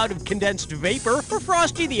diffuse cloud of condensed vapor, or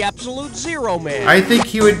Frosty the absolute zero man? I think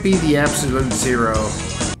he would be the absolute zero.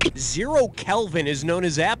 0 Kelvin is known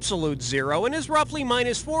as absolute zero and is roughly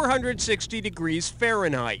minus 460 degrees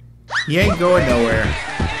Fahrenheit. He ain't going nowhere.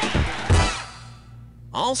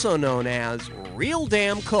 Also known as real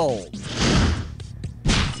damn cold.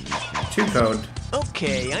 2 code.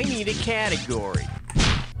 Okay, I need a category.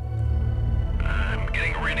 I'm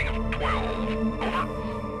getting a reading of 12. Over.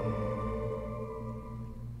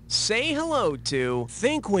 Say hello to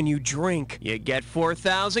Think When You Drink. You get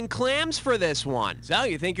 4,000 clams for this one. So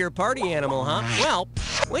you think you're a party animal, huh? Well,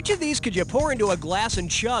 which of these could you pour into a glass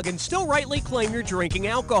and chug and still rightly claim you're drinking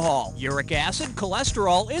alcohol? Uric acid,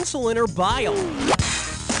 cholesterol, insulin, or bile?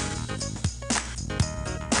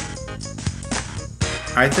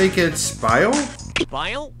 I think it's bile?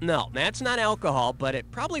 Bile? No, that's not alcohol, but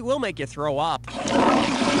it probably will make you throw up.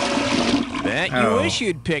 Bet you wish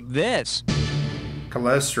you'd pick this.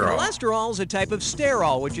 Cholesterol. Cholesterol is a type of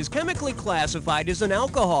sterol, which is chemically classified as an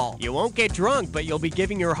alcohol. You won't get drunk, but you'll be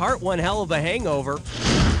giving your heart one hell of a hangover.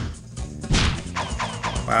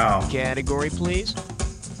 Wow. Category, please.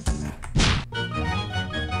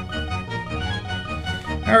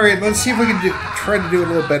 All right, let's see if we can try to do a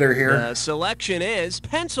little better here. The selection is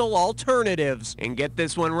pencil alternatives. And get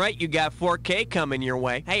this one right, you got 4K coming your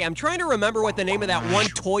way. Hey, I'm trying to remember what the name of that one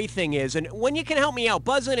toy thing is, and when you can help me out,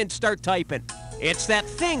 buzz in and start typing. It's that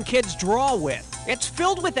thing kids draw with. It's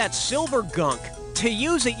filled with that silver gunk. To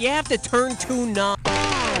use it, you have to turn 2 knobs.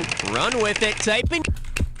 Run with it, typing.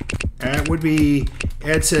 It would be,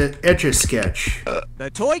 it's a Etch-a-Sketch. The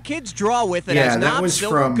toy kids draw with it has knobs,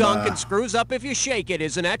 silver gunk, and screws up if you shake it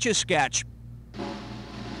is an Etch-a-Sketch.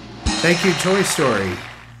 Thank you, Toy Story.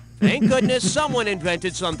 Thank goodness someone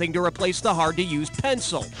invented something to replace the hard-to-use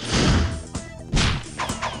pencil.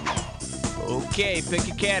 Okay, pick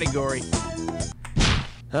a category.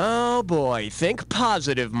 Oh boy, think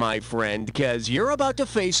positive, my friend, because you're about to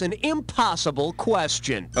face an impossible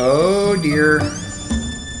question. Oh dear.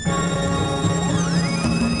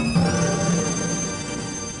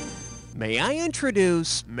 May I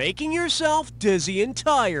introduce Making Yourself Dizzy and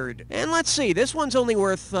Tired? And let's see, this one's only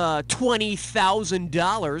worth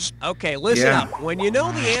 $20,000. Okay, listen up. When you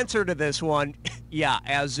know the answer to this one, yeah,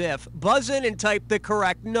 as if, buzz in and type the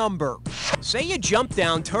correct number. Say you jump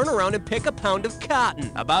down, turn around, and pick a pound of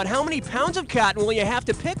cotton. About how many pounds of cotton will you have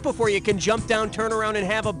to pick before you can jump down, turn around, and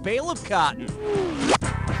have a bale of cotton?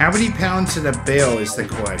 How many pounds in a bale is the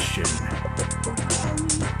question?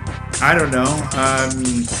 I don't know.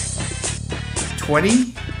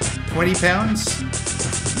 20? 20 pounds?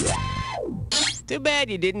 Too bad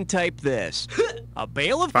you didn't type this. A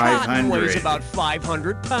bale of cotton weighs 500. about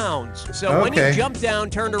 500 pounds. So when you jump down,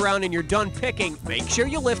 turn around, and you're done picking, make sure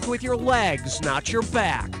you lift with your legs, not your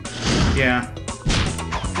back. Yeah.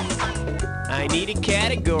 I need a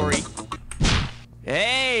category.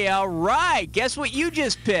 Hey, all right. Guess what you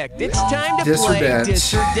just picked? It's time to play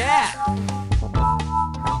Dis or Dat.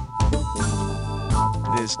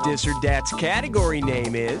 This Dis or Dat's category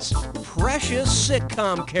name is Precious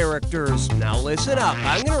Sitcom Characters. Now listen up.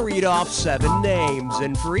 I'm going to read off 7 names,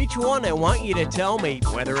 and for each one, I want you to tell me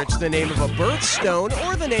whether it's the name of a birthstone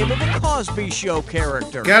or the name of a Cosby Show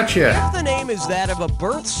character. Gotcha. If the name is that of a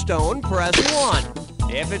birthstone, press 1.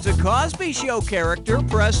 If it's a Cosby Show character,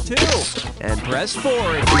 press 2. And press 4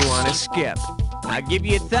 if you want to skip. I'll give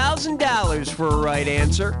you $1,000 for a right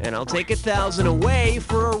answer, and I'll take $1,000 away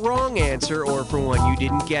for a wrong answer or for one you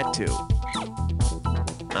didn't get to.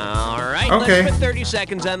 All right, let's put 30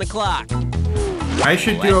 seconds on the clock. I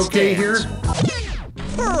should do okay here.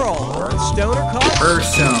 Pearl, birthstone or Cosby?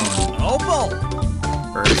 Birthstone. Opal.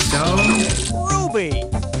 Birthstone. Ruby.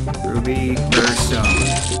 Ruby.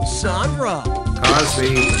 Birthstone. Sandra.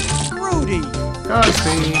 Cosby. Rudy.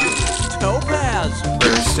 Cosby. Topaz.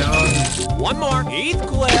 Birthstone. One more.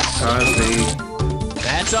 Heathcliff. Cosby.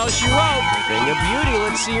 That's all she wrote. Thing of beauty.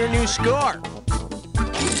 Let's see your new score.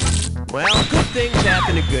 Well, good things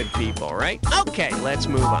happen to good people, right? Okay, let's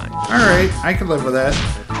move on. All right, I can live with that.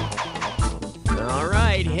 All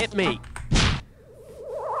right, hit me.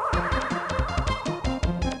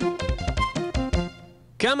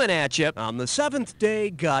 Coming at you, on the 7th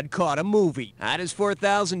day, God caught a movie. How does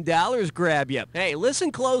 $4,000 grab you? Hey,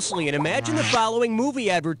 listen closely and imagine the following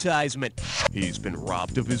movie advertisement. He's been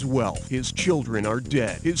robbed of his wealth. His children are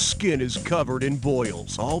dead. His skin is covered in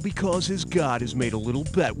boils. All because his God has made a little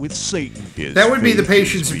bet with Satan. That would be the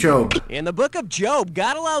patience of Job. In the book of Job,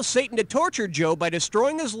 God allows Satan to torture Job by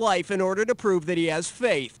destroying his life in order to prove that he has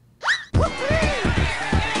faith.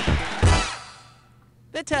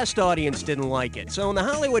 The test audience didn't like it, so in the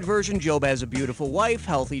Hollywood version, Job has a beautiful wife,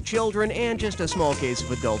 healthy children, and just a small case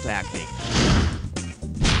of adult acne.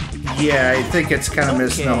 Yeah, I think it's kind of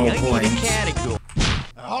missing the whole I point. need a category.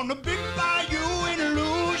 On the big bayou in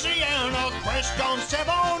Louisiana, crest on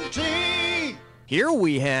 17. Here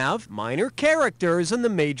we have minor characters in the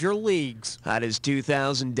major leagues. How does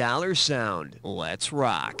 $2,000 sound? Let's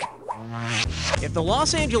rock. If the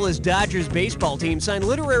Los Angeles Dodgers baseball team signed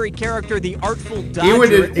literary character the Artful Dodger, You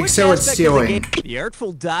would which excel at aspect of the stealing. game- The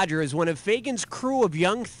Artful Dodger is one of Fagin's crew of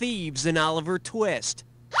young thieves in Oliver Twist.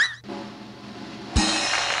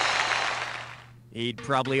 He'd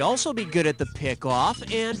probably also be good at the pickoff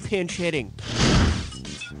and pinch hitting.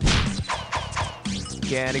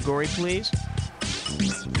 Category, please.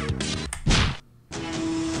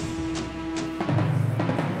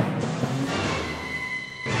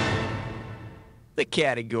 The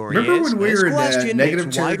category Remember is, when we this were in question negative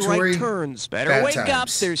makes wide territory? right turns. Better Bad wake up,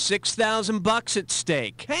 times. there's $6,000 at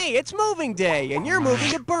stake. Hey, it's moving day, and you're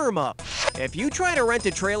moving to Burma. If you try to rent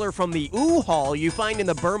a trailer from the U-Haul you find in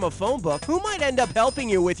the Burma phone book, who might end up helping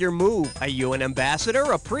you with your move? A UN ambassador,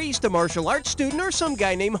 a priest, a martial arts student, or some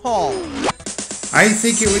guy named Hall? I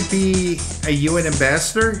think it would be a UN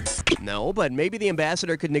ambassador. No, but maybe the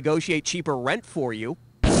ambassador could negotiate cheaper rent for you.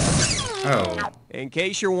 Oh. In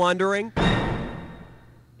case you're wondering,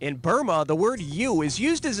 in Burma, the word "you" is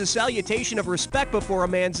used as a salutation of respect before a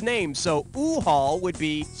man's name, so U-Haul would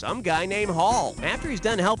be some guy named Hall. After he's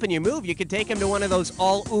done helping you move, you could take him to one of those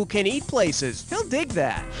all-oo-can-eat places. He'll dig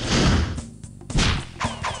that.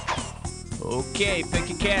 Okay, pick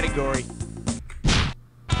a category.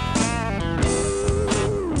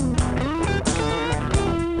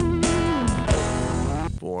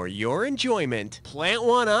 For your enjoyment, plant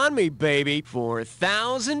one on me, baby.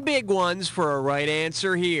 4,000 big ones for a right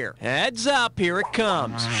answer here. Heads up, here it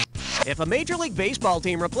comes. If a Major League Baseball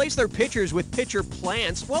team replaced their pitchers with pitcher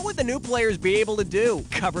plants, what would the new players be able to do?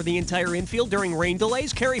 Cover the entire infield during rain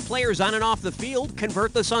delays, carry players on and off the field,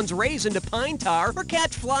 convert the sun's rays into pine tar, or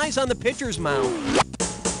catch flies on the pitcher's mound?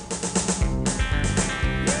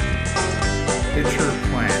 Pitcher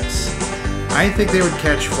plants. I think they would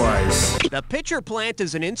catch flies. The pitcher plant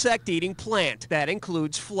is an insect-eating plant that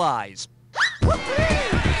includes flies.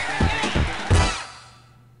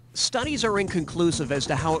 Studies are inconclusive as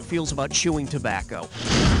to how it feels about chewing tobacco.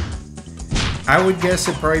 I would guess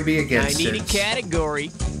it'd probably be against I need it. a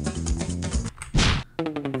category.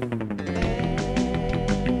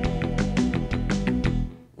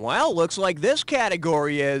 Well, looks like this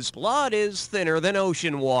category is blood is thinner than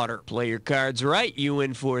ocean water. Play your cards right, you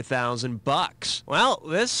win $4,000. Well,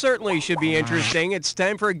 this certainly should be interesting. It's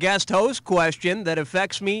time for a guest host question that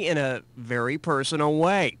affects me in a very personal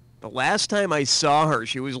way. The last time I saw her,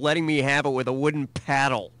 she was letting me have it with a wooden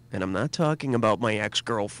paddle. And I'm not talking about my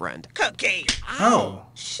ex-girlfriend. Cookie. Oh.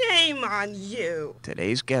 Shame on you.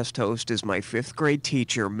 Today's guest host is my 5th grade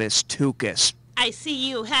teacher, Miss Tukas. I see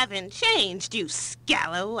you haven't changed, you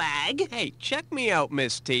scalawag. Hey, check me out,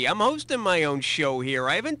 Miss T. I'm hosting my own show here.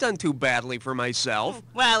 I haven't done too badly for myself.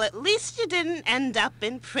 Well, at least you didn't end up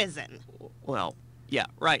in prison. Well, yeah,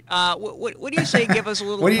 right. What do you say? Give us a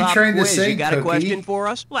little What are you pop trying to quiz. say, You got Cookie? a question for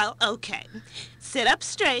us? Well, okay. Sit up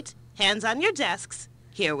straight, hands on your desks.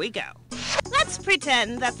 Here we go. Let's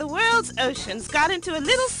pretend that the world's oceans got into a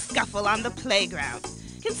little scuffle on the playground.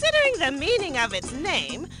 Considering the meaning of its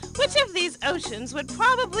name, which of these oceans would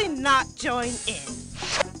probably not join in?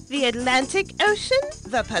 The Atlantic Ocean,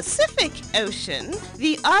 the Pacific Ocean,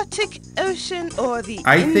 the Arctic Ocean, or the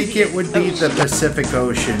I think it Indian would be the Ocean? Pacific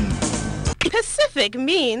Ocean. Pacific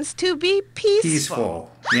means to be peaceful.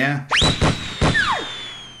 Peaceful. Yeah.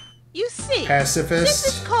 You see, Pacifist. this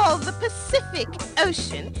is called the Pacific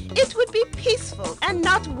Ocean. It would be peaceful and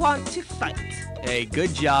not want to fight. Hey,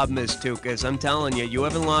 good job, Miss Tukas. I'm telling you, you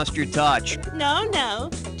haven't lost your touch. No,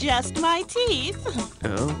 just my teeth.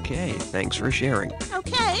 Okay, thanks for sharing.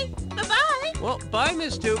 Okay, bye-bye. Well, bye,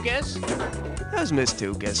 Miss Tukas. How's Miss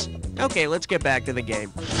Tukas? Okay, let's get back to the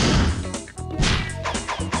game.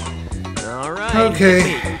 All right.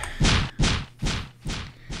 Okay.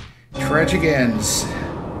 Tragic ends.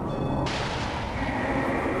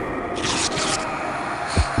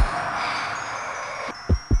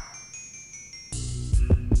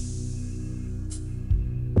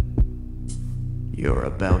 You're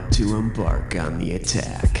about to embark on the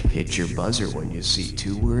attack. Hit your buzzer when you see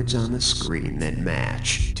 2 words on the screen that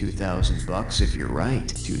match. $2,000 if you're right,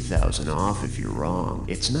 2,000 off if you're wrong.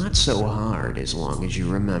 It's not so hard as long as you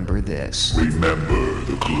remember this. Remember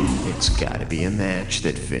the clue. It's gotta be a match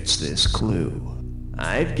that fits this clue.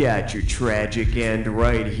 I've got your tragic end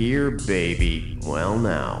right here, baby. Well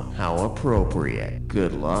now, how appropriate.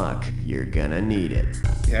 Good luck. You're gonna need it.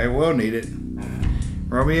 Yeah, I will need it.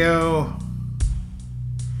 Romeo,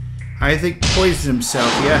 I think, poisoned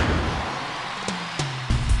himself, yeah.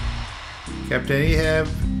 Captain Ahab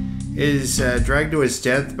is dragged to his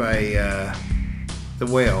death by the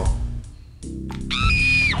whale.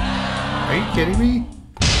 Are you kidding me?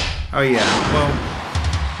 Oh yeah, well,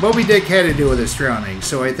 Moby Dick had to do with his drowning,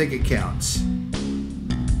 so I think it counts.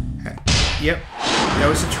 Yep, that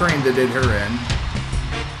was a train that did her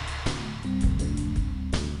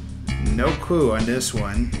in. No clue on this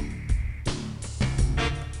one.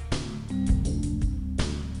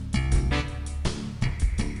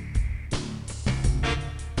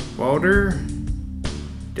 Walter?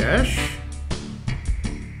 Dash?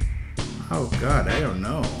 Oh god, I don't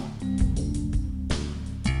know.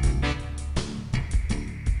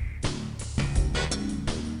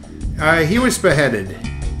 He was beheaded.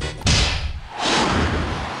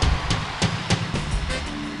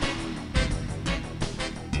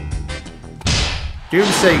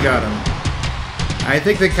 Doomsday got him. I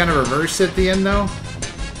think they kind of reversed at the end, though.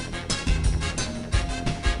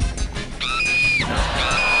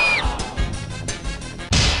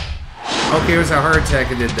 Okay, it was a heart attack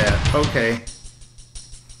that did that. Okay.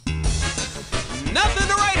 Nothing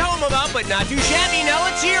to write home about, but not too shabby. Now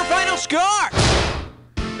let's see your final score.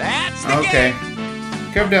 That's the game. Okay.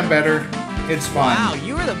 Could have done better. It's fine. Wow,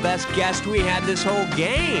 you were the best guest we had this whole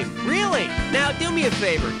game. Really? Now do me a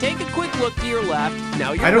favor. Take a quick look to your left.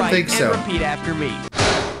 Now you're I don't right, think so. and repeat after me.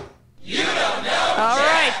 You don't know. All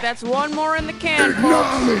right, that's one more in the can,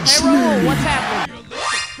 folks. Hey, Raul, what's happening?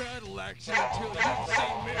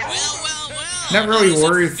 Not really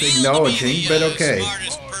worth acknowledging, but okay.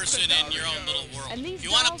 If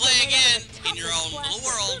you want to play again in your own little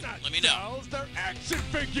world, let me know.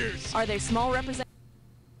 Are they small representatives?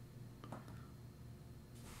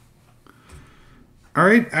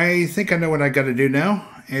 Alright, I think I know what I gotta do now.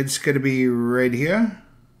 It's gonna be right here.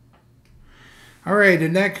 Alright,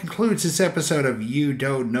 and that concludes this episode of You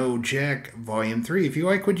Don't Know Jack Volume 3. If you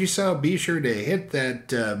like what you saw, be sure to hit that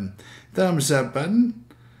thumbs up button.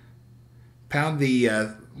 Pound the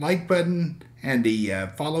like button and the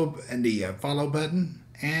follow button.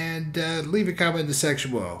 And leave a comment in the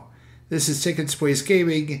section below. This is Tickets Place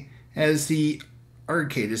Gaming, as the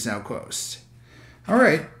arcade is now closed.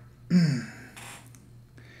 Alright.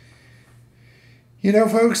 You know,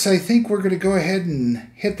 folks, I think we're going to go ahead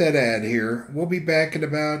and hit that ad here. We'll be back in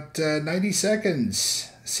about 90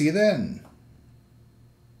 seconds. See you then.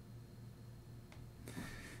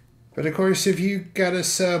 But of course, if you got a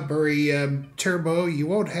sub or a turbo, you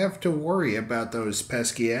won't have to worry about those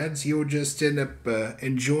pesky ads. You'll just end up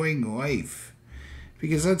enjoying life.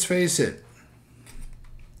 Because let's face it,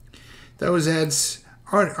 those ads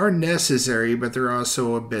are necessary, but they're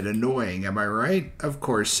also a bit annoying. Am I right? Of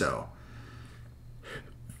course so.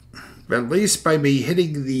 But at least by me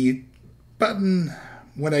hitting the button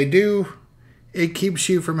when I do, it keeps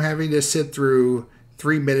you from having to sit through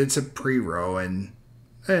 3 minutes of pre-roll, and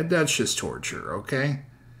that's just torture, okay?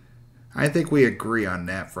 I think we agree on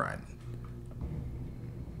that front.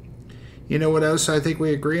 You know what else I think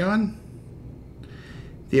we agree on?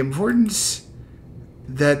 The importance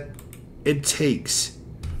that it takes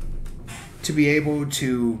to be able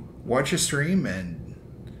to watch a stream and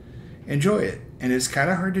enjoy it. And it's kind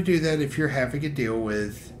of hard to do that if you're having to deal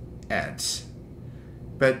with ads.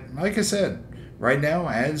 But like I said, right now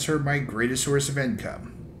ads are my greatest source of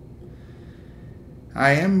income.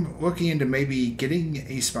 I am looking into maybe getting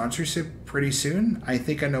a sponsorship pretty soon. I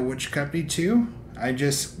think I know which company too. I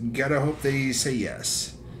just gotta hope they say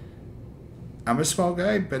yes. I'm a small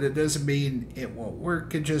guy, but it doesn't mean it won't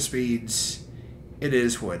work. It just means it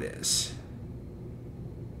is what it is.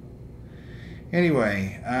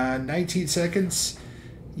 Anyway, 19 seconds.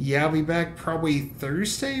 Yeah, I'll be back probably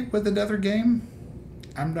Thursday with another game.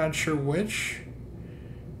 I'm not sure which.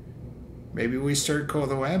 Maybe we start Call of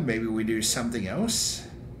the Web. Maybe we do something else.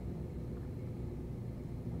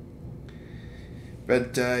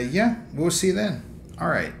 But yeah, we'll see then.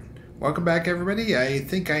 Alright. Welcome back, everybody. I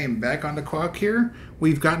think I am back on the clock here.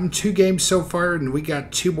 We've gotten 2 games so far, and we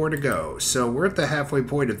got 2 more to go. So we're at the halfway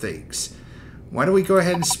point of things. Why don't we go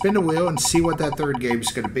ahead and spin the wheel and see what that third game is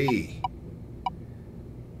going to be.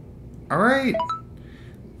 Alright.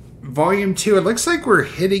 Volume 2. It looks like we're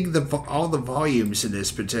hitting all the volumes in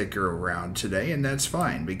this particular round today, and that's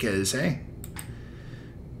fine because, hey,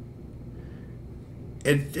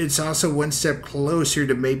 it's also one step closer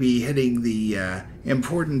to maybe hitting the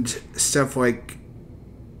important stuff like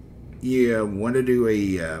you want to do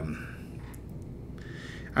a,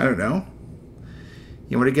 I don't know.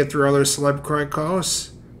 You want to get through all those celeb cry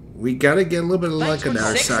calls? We got to get a little bit of luck on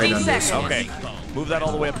our side on this one. Okay, move that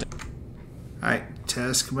all the way up to... Alright,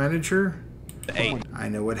 task manager. 8. I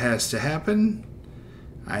know what has to happen.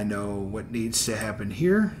 I know what needs to happen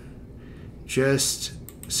here. Just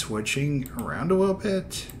switching around a little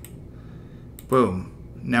bit. Boom.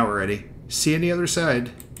 Now we're ready. See you on the other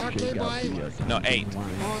side. No, 8.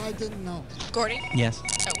 Oh, I didn't know. Gordy? Yes.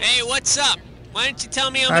 Hey, what's up? Why don't you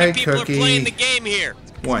tell me how Hi, many people Cookie. are playing the game here?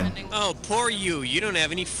 1. Oh, poor you. You don't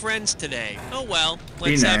have any friends today. Oh well,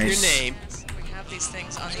 Be let's have your nice. name. We have these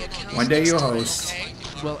things on the account. One day you'll host.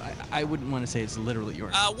 Well, I wouldn't want to say it's literally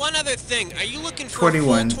yours. One other thing. Are you looking for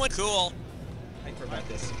 21. a full 20? Cool.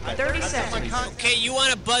 30 seconds. Okay, you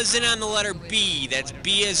want to buzz in on the letter B. That's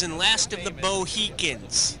B as in Last of the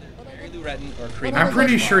Bohicans. Lou Retton or Kareem. I'm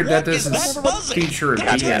pretty sure that doesn't feature a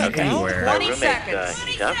bee anywhere. 20 seconds.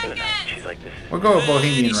 We'll go with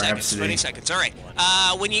Bohemian 20 Rhapsody. seconds, all right.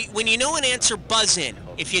 When you know an answer, buzz in.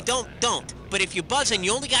 If you don't. But if you buzz in,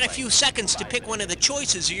 you only got a few seconds to pick one of the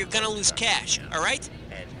choices or you're gonna lose cash, all right?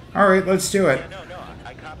 All right, let's do it.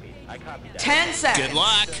 10 seconds. Good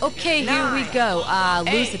luck. Okay, here we go.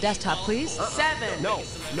 Lose the desktop, please. 7.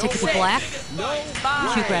 Take it to black.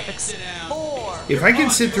 5. Cue graphics. 4. If I can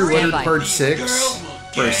sit through Leonard Standby. Part 6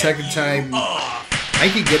 for a second time, I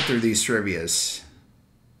can get through these trivias.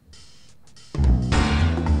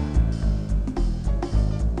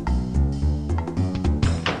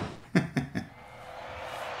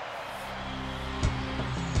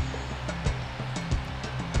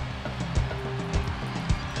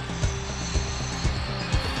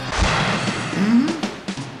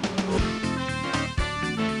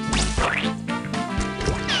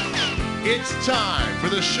 It's time for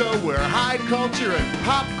the show where high culture and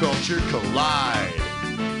pop culture collide.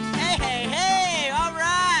 Hey, all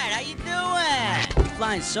right, how you doing? You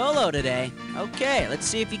flying solo today? Okay, let's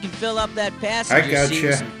see if you can fill up that passenger I seat gotcha.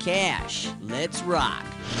 with some cash. Let's rock.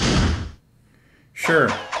 Sure.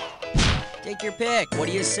 Take your pick. What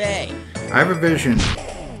do you say? I have a vision.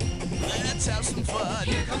 Let's have some fun.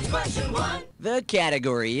 Here comes question 1. The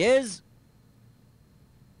category is...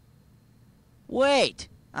 Wait,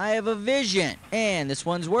 I have a vision, and this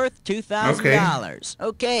one's worth $2,000.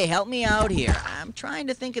 Okay, help me out here. I'm trying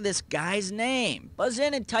to think of this guy's name. Buzz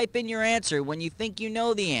in and type in your answer when you think you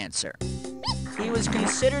know the answer. He was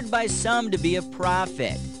considered by some to be a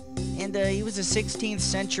prophet, and he was a 16th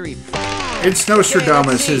century... It's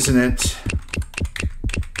Nostradamus, isn't it?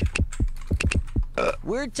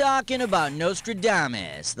 We're talking about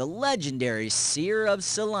Nostradamus, the legendary seer of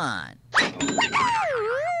Ceylon.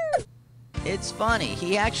 It's funny,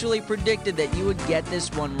 he actually predicted that you would get this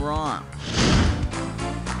one wrong.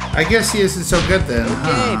 I guess he isn't so good then, Okay,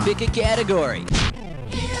 huh? pick a category.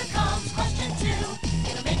 Here comes question 2.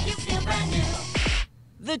 It'll make you feel brand new.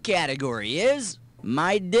 The category is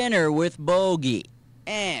My Dinner with Bogey.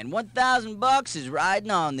 And $1,000 is riding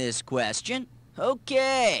on this question.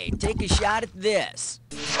 Okay, take a shot at this.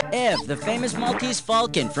 If the famous Maltese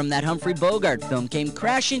Falcon from that Humphrey Bogart film came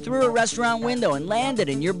crashing through a restaurant window and landed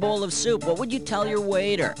in your bowl of soup, what would you tell your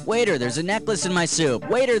waiter? Waiter, there's a necklace in my soup.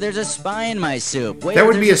 Waiter, there's a spy in my soup. Waiter, That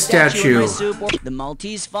would be there's a statue. in my soup. The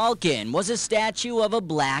Maltese Falcon was a statue of a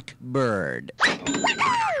black bird.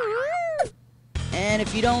 And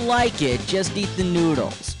if you don't like it, just eat the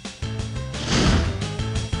noodles.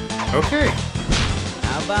 Okay.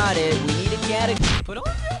 How about it? We need a category. Put on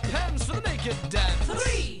your pants for the naked dance.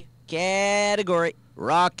 3. Category.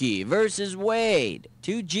 Rocky versus Wade.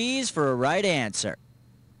 2 G's for a right answer.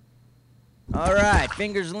 All right,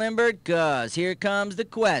 fingers limbered, cause here comes the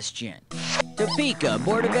question. Topeka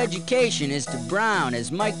Board of Education is to Brown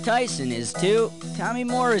as Mike Tyson is to Tommy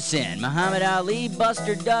Morrison, Muhammad Ali,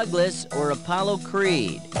 Buster Douglas, or Apollo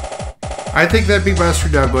Creed. I think that'd be Buster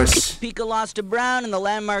Douglas. Topeka lost to Brown in the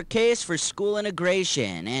landmark case for school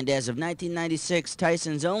integration, and as of 1996,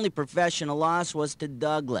 Tyson's only professional loss was to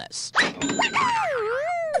Douglas.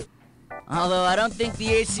 Although I don't think the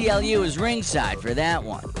ACLU is ringside for that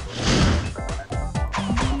one.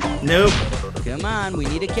 Nope. Come on, we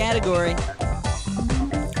need a category.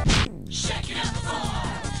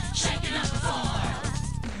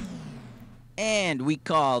 And we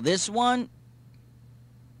call this one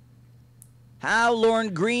How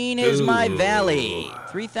Lorne Green is My Valley.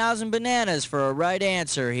 3,000 bananas for a right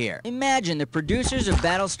answer here. Imagine the producers of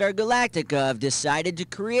Battlestar Galactica have decided to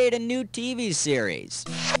create a new TV series.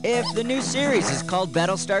 If the new series is called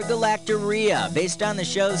Battlestar Galactaria, based on the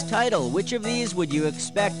show's title, which of these would you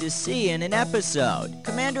expect to see in an episode?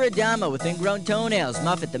 Commander Adama with ingrown toenails,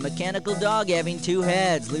 Muffet the mechanical dog having 2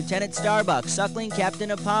 heads, Lieutenant Starbuck suckling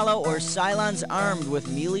Captain Apollo, or Cylons armed with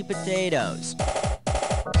mealy potatoes?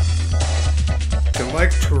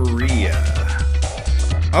 Galactaria.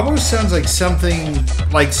 Almost sounds like something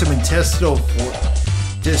like some intestinal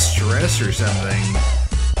distress or something.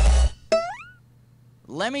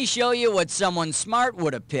 Let me show you what someone smart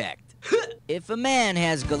would have picked. If a man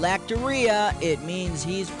has galactaria, it means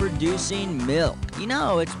he's producing milk. You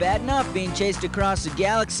know, it's bad enough being chased across the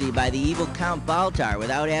galaxy by the evil Count Baltar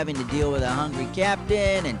without having to deal with a hungry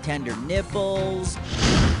captain and tender nipples.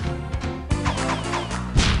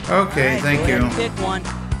 Okay, Right, thank go ahead you. and pick one.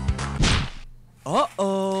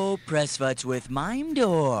 Uh-oh, press futs with Mime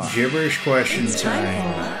Door. Gibberish question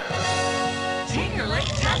time. Junior Lake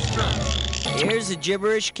Test Run. Here's a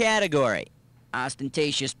gibberish category.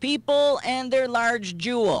 Ostentatious people and their large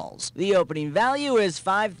jewels. The opening value is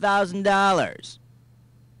 $5,000.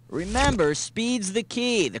 Remember, speed's the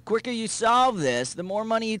key. The quicker you solve this, the more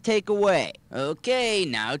money you take away. Okay,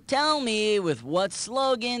 now tell me, with what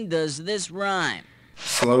slogan does this rhyme?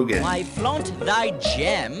 Slogan. Why flaunt thy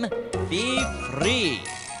gem, fee free.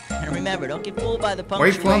 And remember, don't get fooled by the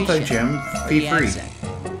Why punctuation. flaunt thy gem, or fee the free? accent.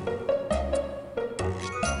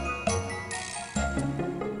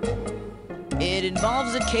 It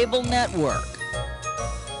involves a cable network.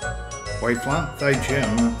 Why flaunt thy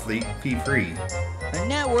gem, fee free? A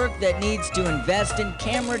network that needs to invest in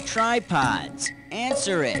camera tripods.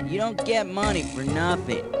 Answer it. You don't get money for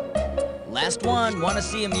nothing. Last one. Want to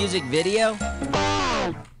see a music video?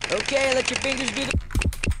 Okay, let your fingers do the...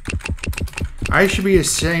 I should be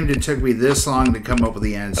ashamed it took me this long to come up with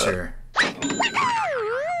the answer.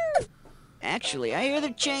 Actually, I hear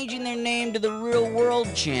they're changing their name to the Real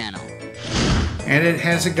World Channel. And it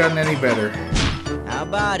hasn't gotten any better. How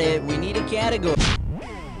about it? We need a category.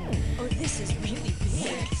 Oh, this is really big.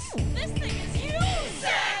 This thing is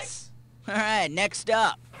huge! Alright, next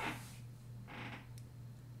up.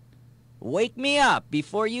 Wake me up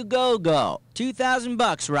before you go.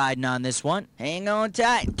 $2,000 riding on this one. Hang on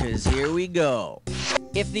tight, 'cause here we go.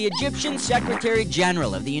 If the Egyptian Secretary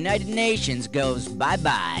General of the United Nations goes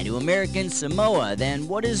bye-bye to American Samoa, then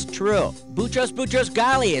what is true? Boutros Boutros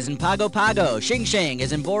Ghali is in Pago Pago, Shing Shing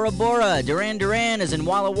is in Bora Bora, Duran Duran is in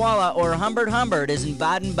Walla Walla, or Humbert Humbert is in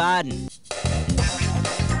Baden Baden.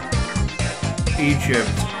 Egypt,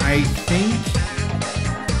 I think.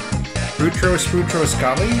 Boutros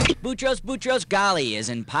Ghali? Boutros Ghali is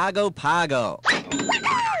in Pago Pago.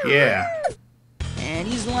 Yeah. And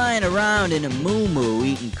he's lying around in a moo-moo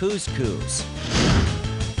eating couscous.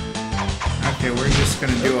 Okay, we're just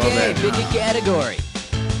gonna do all that pick now. a category.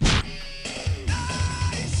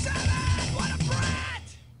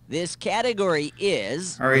 This category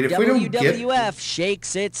is All right, if we don't get WWF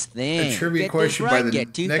shakes its thing. a trivia Get question this right, by the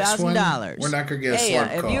get next one, $2,000. we're not gonna get a Hey, slot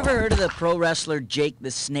have call. you ever heard of the pro wrestler Jake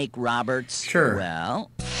the Snake Roberts? Sure.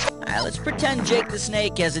 Well, let's pretend Jake the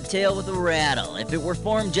Snake has a tail with a rattle. If it were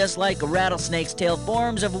formed just like a rattlesnake's tail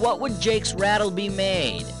forms, of what would Jake's rattle be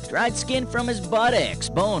made? Dried skin from his buttocks,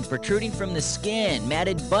 bone protruding from the skin,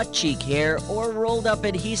 matted butt cheek hair, or rolled up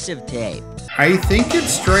adhesive tape? I think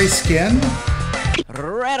it's dry skin.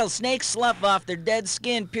 Rattlesnakes slough off their dead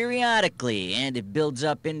skin periodically, and it builds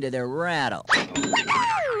up into their rattle.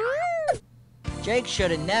 Jake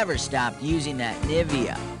should have never stopped using that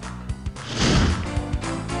Nivea.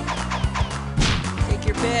 Take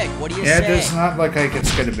your pick. What do you Yeah, say? it does not look like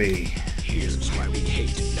it's gonna be. Here's why we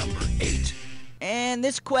hate number 8. And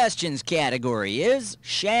this questions category is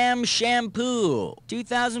sham shampoo.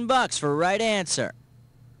 $2,000 for right answer.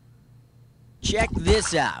 Check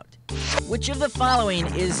this out. Which of the following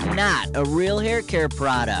is not a real hair care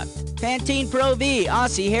product? Pantene Pro V,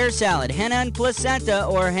 Aussie Hair Salad, Henna and Placenta,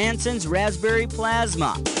 or Hansen's Raspberry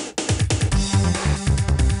Plasma?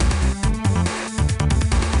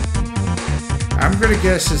 I'm gonna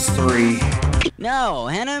guess it's 3. No,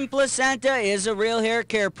 Henna and Placenta is a real hair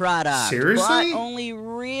care product. Seriously? But only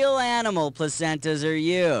real animal placentas are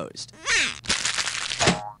used.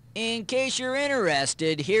 In case you're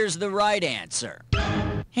interested, here's the right answer.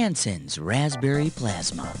 Hansen's Raspberry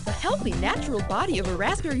Plasma. The healthy, natural body of a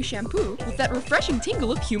raspberry shampoo with that refreshing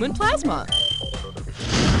tingle of human plasma.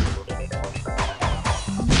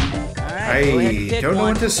 I don't know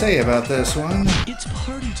what to say about this one. It's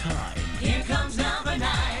party time. Here comes number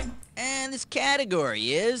 9. And this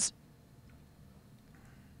category is...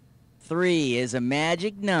 3 is a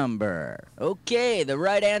magic number. Okay, the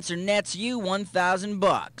right answer nets you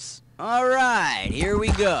 $1,000. All right, here we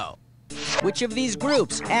go. Which of these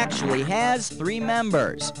groups actually has 3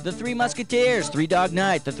 members? The Three Musketeers, Three Dog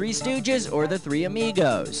Night, the Three Stooges, or the Three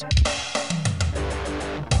Amigos?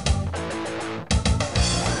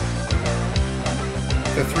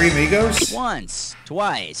 The Three Amigos? Once,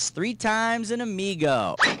 twice, 3 times an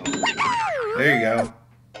amigo. There you go.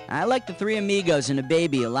 I like the Three Amigos and a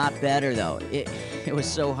baby a lot better, though. It was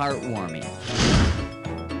so heartwarming.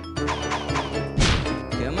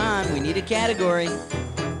 Come on, we need a category.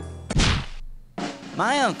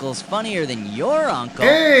 My uncle's funnier than your uncle.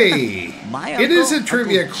 Hey! My It is a uncle,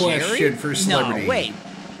 trivia Uncle Jerry? question for celebrity. No, wait.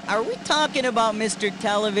 Are we talking about Mr.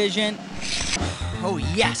 Television? Oh,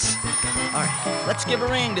 yes. All right, let's give a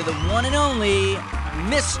ring to the one and only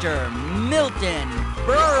Mr. Milton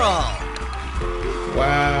Berle.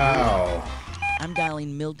 Wow. I'm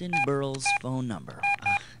dialing Milton Berle's phone number.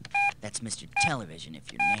 That's Mr. Television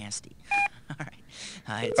if you're nasty. All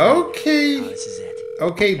right. It's Okay. Oh, this is it.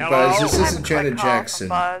 Okay, Buzz, this isn't Janet Jackson.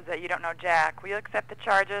 Buzz, you don't know Jack. Will you accept the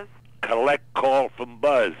charges? Collect call from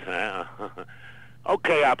Buzz, huh?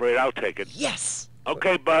 Okay, operator, I'll take it. Yes!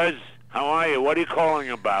 Okay, Buzz. How are you? What are you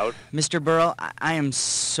calling about? Mr. Burl, I am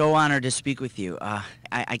so honored to speak with you.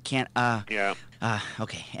 I can't, Yeah.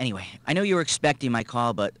 Okay, anyway. I know you were expecting my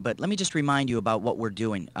call, but let me just remind you about what we're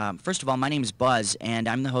doing. First of all, my name is Buzz, and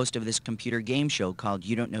I'm the host of this computer game show called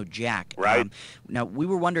You Don't Know Jack. Right. Now, we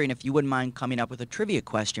were wondering if you wouldn't mind coming up with a trivia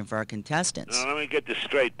question for our contestants. Now, let me get this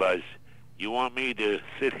straight, Buzz. You want me to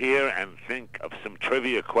sit here and think of some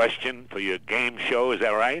trivia question for your game show, is that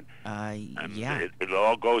right? Yeah. It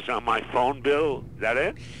all goes on my phone bill? Is that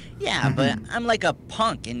it? Yeah, but I'm like a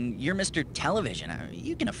punk, and you're Mr. Television.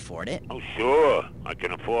 You can afford it. Oh, sure. I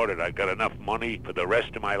can afford it. I got enough money for the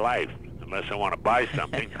rest of my life, unless I want to buy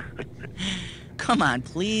something. Come on,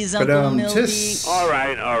 please, Uncle Milty. All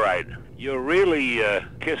right. You're really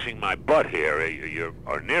kissing my butt here.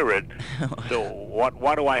 You're near it. So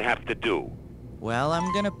what do I have to do? Well,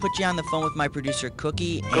 I'm going to put you on the phone with my producer,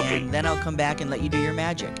 Cookie, and then I'll come back and let you do your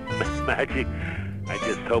magic. Magic? I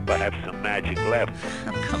just hope I have some magic left.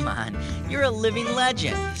 Oh, come on. You're a living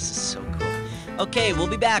legend. This is so cool. Okay, we'll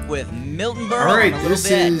be back with Milton Berle All right, in a little this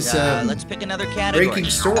bit. is Let's pick another category. Breaking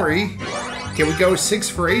story. Can we go 6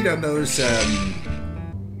 for 8 on those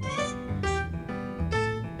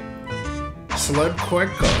celeb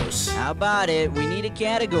quickos? How about it? We need a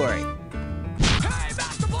category.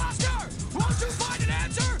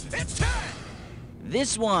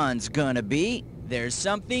 This one's gonna be, there's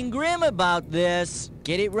something grim about this.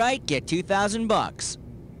 Get it right, get $2,000.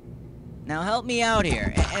 Now help me out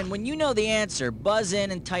here, and when you know the answer, buzz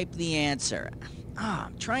in and type the answer.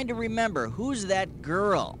 I'm trying to remember, who's that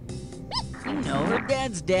girl? You know, her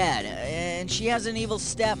dad's dead, and she has an evil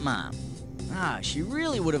stepmom. She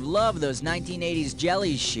really would have loved those 1980s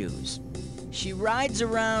jelly shoes. She rides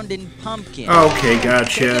around in pumpkin. Okay,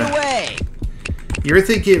 gotcha. Take it away. You're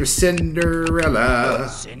thinking of Cinderella.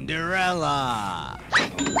 Cinderella.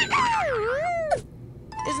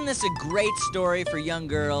 Isn't this a great story for young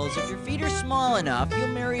girls? If your feet are small enough, you'll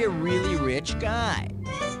marry a really rich guy.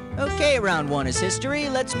 Okay, round 1 is history.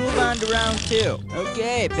 Let's move on to round 2.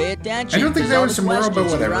 Okay, pay attention. I don't think that was some moral, but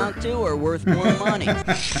whatever. Round 2 are worth more money.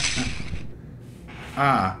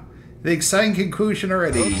 The exciting conclusion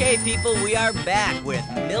already. Okay, people, we are back with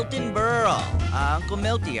Milton Berle. Uncle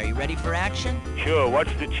Milty, are you ready for action? Sure,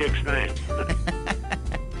 what's the chick's name?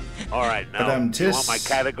 All right, now, you want my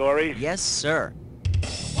categories? Yes, sir.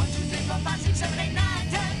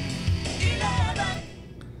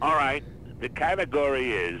 All right, the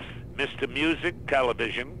category is Mr. Music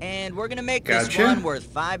Television. And we're going to make this one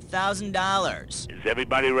worth $5,000. Is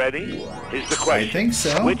everybody ready? Here's the question. I think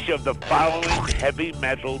so. Which of the following heavy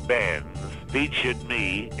metal bands featured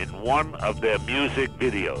me in one of their music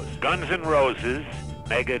videos? Guns N' Roses,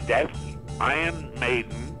 Megadeth, Iron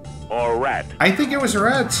Maiden, or Rat? I think it was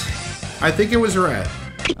Rat.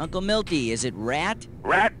 Uncle Milty, is it Rat?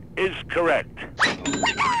 Rat is correct.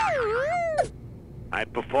 I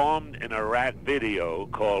performed in a Rat video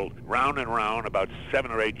called Round and Round about 7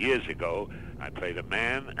 or 8 years ago. I played a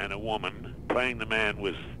man and a woman. Playing the man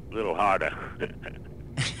was a little harder.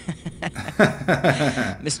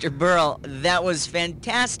 Mr. Berle, that was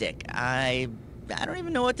fantastic. I don't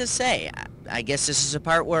even know what to say. I guess this is a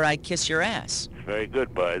part where I kiss your ass. Very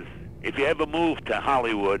good, Buzz. If you ever move to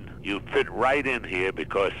Hollywood, you'll fit right in here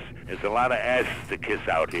because there's a lot of ass to kiss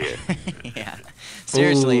out here. Yeah.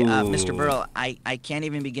 Seriously, Mr. Berle, I can't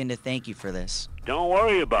even begin to thank you for this. Don't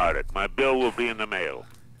worry about it. My bill will be in the mail.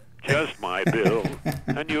 Just my bill,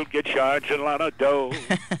 and you'll get charged a lot of dough.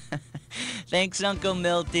 Thanks, Uncle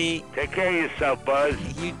Milty. Take care of yourself, Buzz.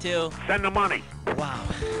 You too. Send the money. Wow.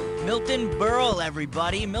 Milton Berle,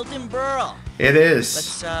 everybody. Milton Berle. It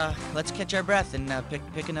is. Let's catch our breath and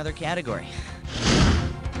pick another category.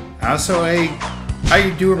 Also,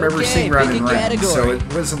 I do remember seeing Round and Round, so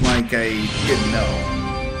it wasn't like I didn't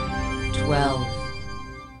know. 12.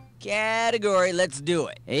 Category, let's do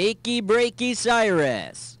it. Achy Breaky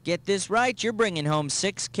Cyrus. Get this right, you're bringing home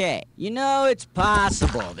 $6K. You know, it's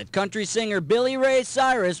possible that country singer Billy Ray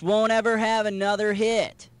Cyrus won't ever have another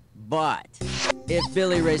hit. But if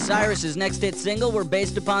Billy Ray Cyrus's next hit single were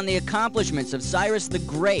based upon the accomplishments of Cyrus the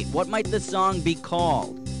Great, what might the song be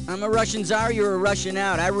called? I'm a Russian czar, you're a Russian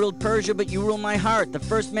out. I ruled Persia, but you rule my heart. The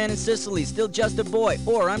first man in Sicily, still just a boy.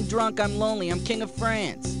 Or I'm drunk, I'm lonely, I'm king of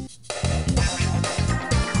France.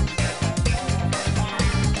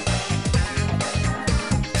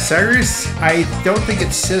 Cyrus, I don't think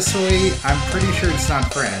it's Sicily. I'm pretty sure it's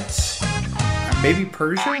not France. Maybe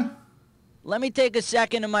Persia? Let me take a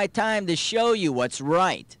second of my time to show you what's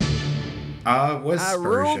right. Was I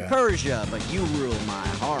rule Persia, but you rule my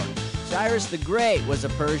heart. Cyrus the Great was a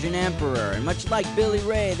Persian emperor, and much like Billy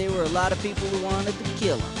Ray, there were a lot of people who wanted to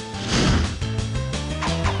kill him.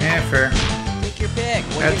 Yeah, fair. Take your pick.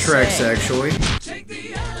 What That do you tracks, say? actually.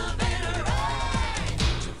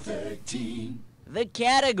 The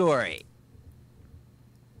category.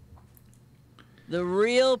 The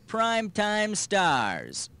real primetime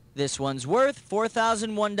stars. This one's worth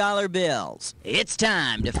 $4,001 bills. It's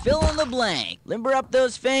time to fill in the blank. Limber up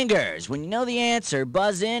those fingers. When you know the answer,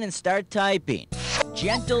 buzz in and start typing.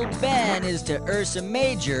 Gentle Ben is to Ursa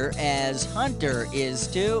Major as Hunter is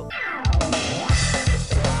to...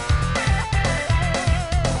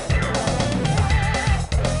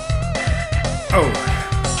 Oh.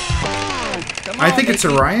 I think it's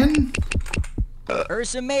Orion?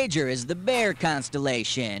 Ursa Major is the bear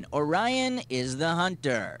constellation. Orion is the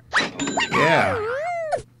hunter. Yeah.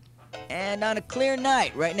 And on a clear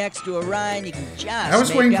night, right next to Orion, you can just I was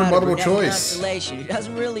make waiting for out a multiple brunette choice. Constellation. It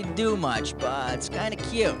doesn't really do much, but it's kind of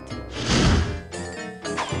cute.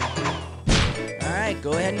 All right,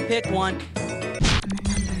 go ahead and pick one.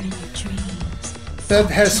 That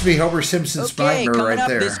has to be Homer Simpson's Okay, Magner coming right up,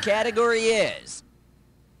 there. this category is...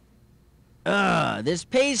 this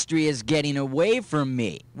pastry is getting away from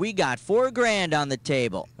me. We got $4,000 on the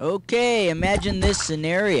table. Okay, imagine this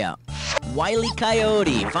scenario. Wile E.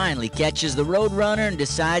 Coyote finally catches the Roadrunner and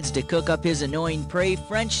decides to cook up his annoying prey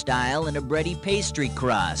French style in a bready pastry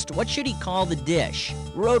crust. What should he call the dish?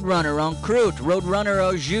 Roadrunner en croûte, Roadrunner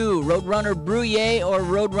au jus, Roadrunner brouillé, or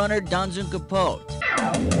Roadrunner dans un capote?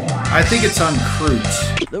 I think it's on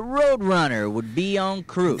Croûte. The Roadrunner would be on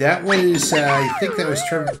croûte. That was, I think that was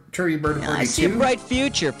Trevor Bird I see a 42. bright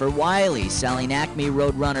future for Wiley selling Acme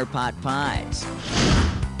Roadrunner pot pies.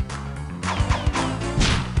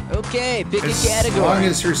 Okay, pick a category. As long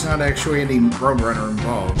as there's not actually any Roadrunner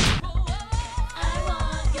involved.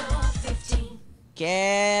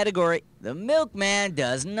 Category. The milkman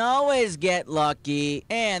doesn't always get lucky.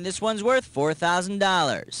 And this one's worth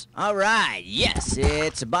 $4,000. All right, yes,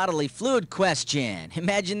 it's a bodily fluid question.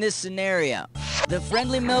 Imagine this scenario. The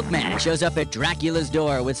friendly milkman shows up at Dracula's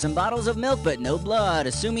door with some bottles of milk but no blood,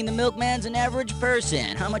 assuming the milkman's an average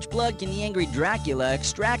person. How much blood can the angry Dracula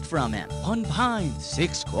extract from him? 1 pint,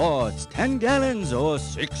 6 quarts, 10 gallons, or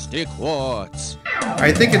 60 quarts?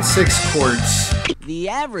 I think it's 6 quarts. The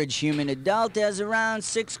average human adult has around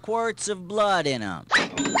 6 quarts of blood in him.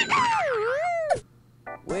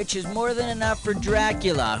 Which is more than enough for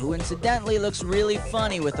Dracula, who incidentally looks really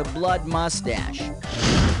funny with a blood mustache.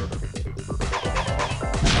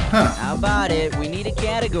 How about it? We need a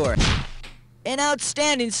category. An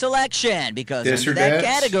outstanding selection, because This under or that that?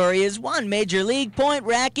 category is one major league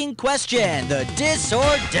point-racking question, the Dis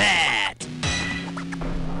or Dat.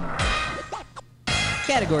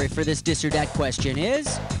 Category for this Dis or Dat question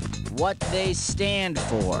is what they stand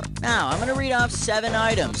for. Now, I'm going to read off 7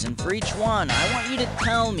 items, and for each one, I want you to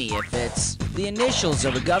tell me if it's the initials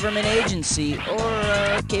of a government agency or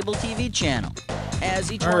a cable TV channel.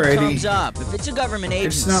 As each one Alrighty. comes up, if it's a government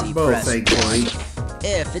agency, It's not both, press thankfully. 1.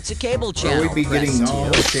 If it's a cable channel, Or we'd be press getting 2.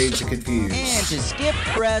 all shades of confused. And to skip,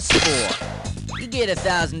 press 4. You get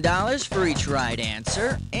 $1,000 for each right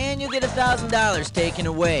answer, and you'll get $1,000 taken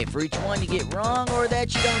away for each one you get wrong or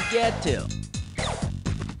that you don't get to.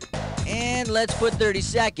 And let's put 30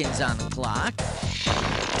 seconds on the clock.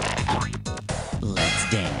 Let's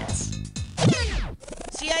dance.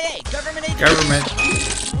 CIA, government agency. Government.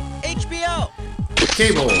 HBO.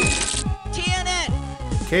 Cable. TNN.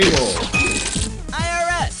 Cable.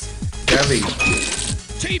 IRS. Devi.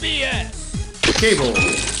 TBS. Cable.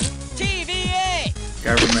 TVA.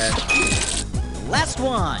 Government. Last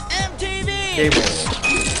one. MTV. Cable.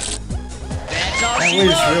 That's all That she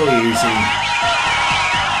was wrote. really easy.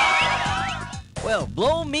 Well,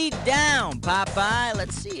 blow me down, Popeye.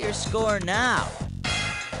 Let's see your score now.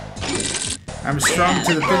 I'm strong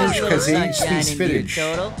to the finish Little because he eats sunshine these into your spinach.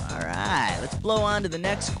 total. All right, let's blow on to the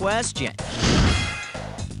next question.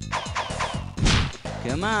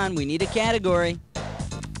 Come on, we need a category.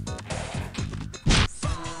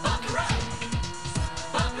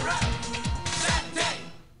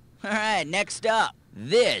 All right, next up.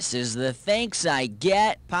 This is the thanks I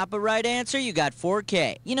get. Papa, right answer, you got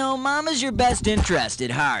 4K. You know, Mama's your best interest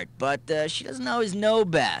at heart, but she doesn't always know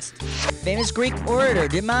best. Famous Greek orator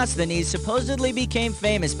Demosthenes supposedly became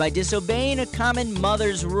famous by disobeying a common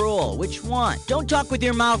mother's rule. Which one? Don't talk with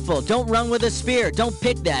your mouth full. Don't run with a spear. Don't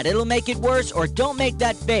pick that. It'll make it worse. Or don't make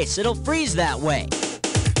that face. It'll freeze that way.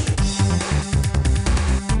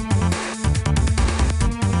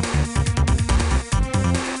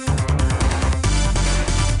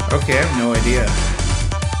 Okay, I have no idea.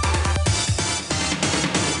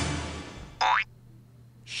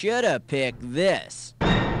 Shoulda picked this.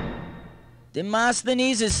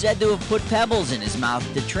 Demosthenes is said to have put pebbles in his mouth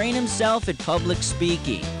to train himself at public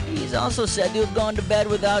speaking. He's also said to have gone to bed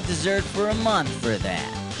without dessert for a month for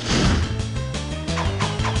that.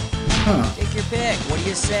 Take your pick. What do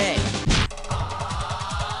you say?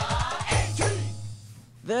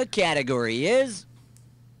 The category is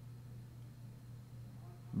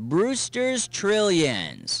Brewster's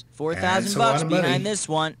Trillions. $4,000 behind this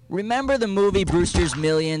one. Remember the movie Brewster's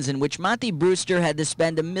Millions, in which Monty Brewster had to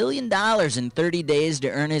spend $1 million in 30 days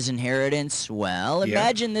to earn his inheritance? Well,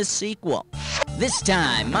 imagine this sequel. This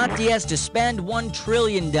time, Monty has to spend $1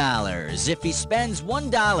 trillion. If he spends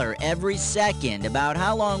 $1 every second, about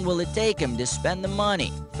how long will it take him to spend the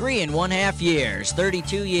money? 3.5 years,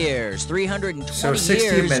 32 years, 320 So 60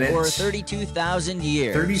 years, minutes. or 32,000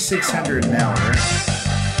 years? 3,600 an hour.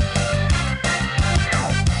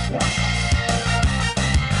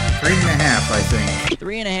 3.5, I think.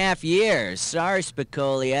 3.5 years. Sorry,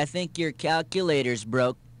 Spicoli. I think your calculator's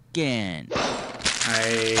broken.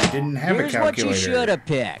 I didn't have a calculator. Here's what you should have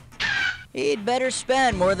picked. He'd better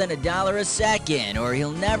spend more than $1 a second, or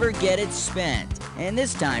he'll never get it spent. And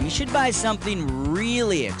this time, you should buy something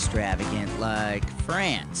really extravagant, like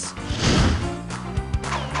France.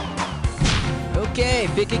 Okay,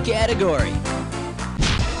 pick a category.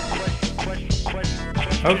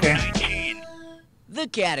 Okay. The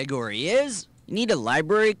category is... You need a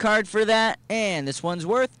library card for that, and this one's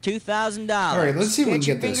worth $2,000. All right, let's see if we can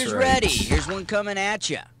get this fingers right. ready. Here's one coming at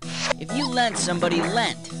you. If you lent somebody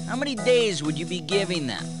Lent, how many days would you be giving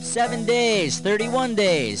them? 7 days, 31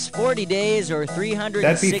 days, 40 days, or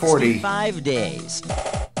 365 days?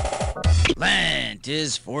 Lent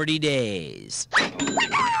is 40 days.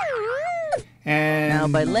 And now,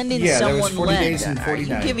 by lending yeah, that was someone 40 Lent, days and 40 are you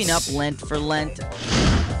nights. giving up Lent for Lent?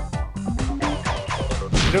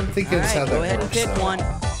 I don't think that's how that go ahead and works, pick though. one.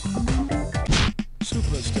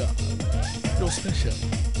 Superstar. Your special.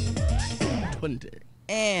 20.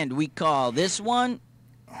 And we call this one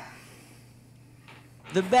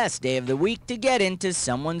the best day of the week to get into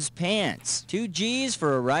someone's pants. 2 G's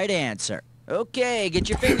for a right answer. Okay, get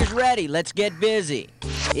your fingers ready. Let's get busy.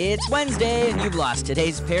 It's Wednesday, and you've lost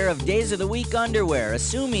today's pair of Days of the Week underwear,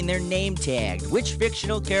 assuming they're name tagged. Which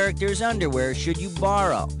fictional character's underwear should you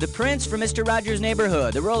borrow? The prince from Mr. Rogers'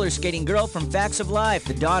 Neighborhood, the roller skating girl from Facts of Life,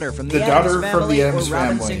 the daughter from the Addams Family, or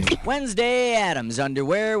Robinson. Wednesday Addams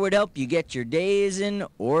underwear would help you get your days in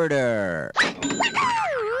order.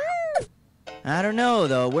 I don't know,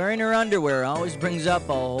 though. Wearing her underwear always brings up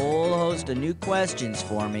a whole host of new questions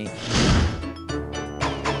for me.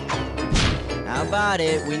 How about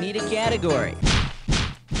it? We need a category.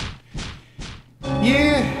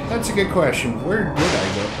 Yeah, that's a good question. Where did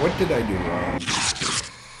I go? What did I do wrong?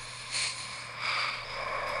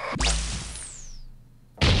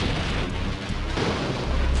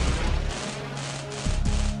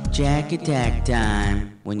 Jack attack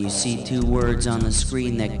time. When you see 2 words on the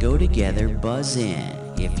screen that go together, buzz in.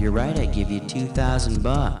 If you're right, I give you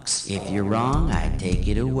 $2,000. If you're wrong, I take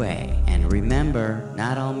it away. And remember,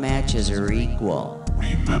 not all matches are equal.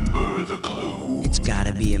 Remember the clue. It's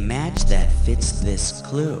gotta be a match that fits this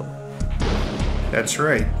clue. That's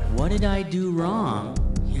right. What did I do wrong?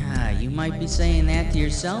 Yeah, you might be saying that to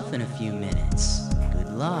yourself in a few minutes. Good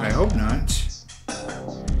luck. I hope not.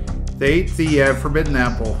 They ate the forbidden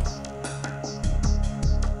apple.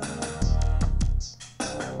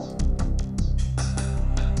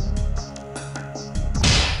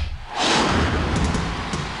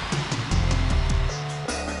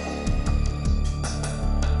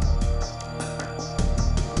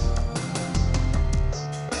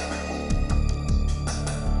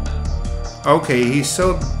 Okay, he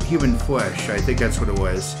sold human flesh. I think that's what it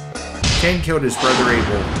was. Cain killed his brother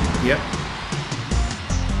Abel. Yep.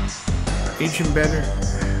 Ancient better.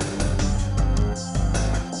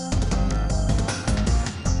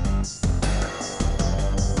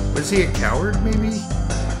 Was he a coward, maybe?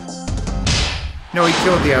 No, he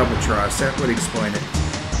killed the albatross. That would explain it.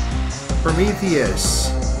 Prometheus.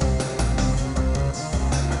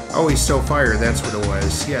 Oh, he stole fire. That's what it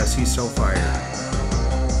was. Yes, he stole fire.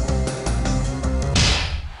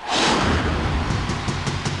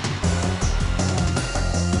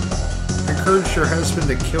 Encouraged her husband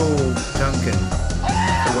to kill Duncan.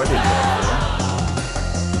 So what did that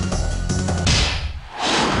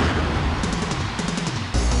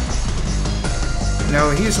do? No,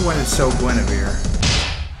 he's the one that stole Guinevere.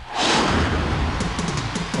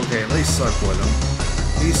 Okay, at least slept with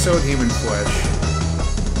him. He sewed human flesh.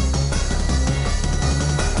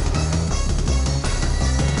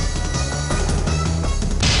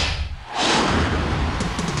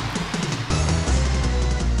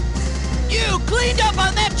 You cleaned up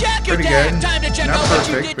on that jacket! Pretty Dad. good. Time to check Not out what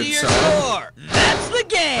you perfect, did but to your solid. score. That's the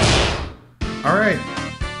game. All right.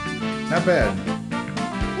 Not bad.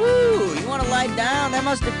 Woo, you want to lie down? That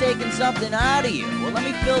must have taken something out of you. Well, let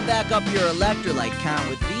me fill back up your electrolyte count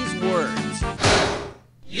with these words.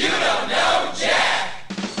 You don't know Jack!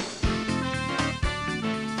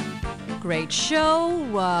 Great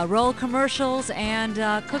show, roll commercials, and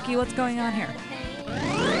Cookie, what's going on here?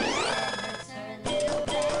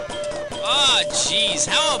 Oh, jeez,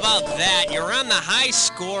 how about that? You're on the high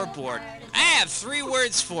scoreboard. I have 3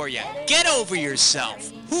 words for you. Get over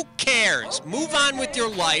yourself. Who cares? Move on with your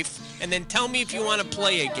life, and then tell me if you want to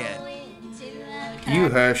play again. You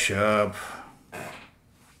hush up.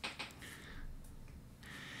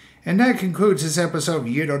 And that concludes this episode of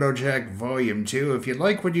You Don't Know Jack Volume 2. If you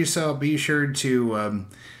like what you saw, be sure to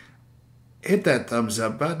hit that thumbs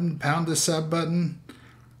up button, pound the sub button,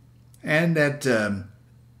 and that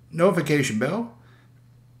notification bell.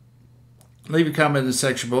 Leave a comment in the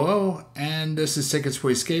section below. And this is Tickets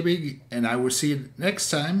for Escaping, and I will see you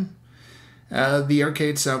next time. The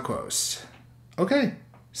arcade's now closed. Okay,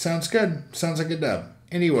 sounds good. Sounds like a dub.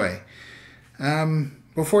 Anyway,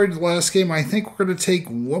 before the last game, I think we're going to take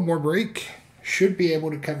one more break. Should be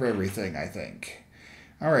able to cover everything, I think.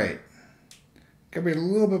 All right. Going to be a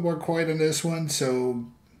little bit more quiet on this one, so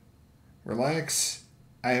relax.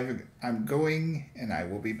 I'm going, and I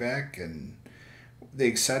will be back, and the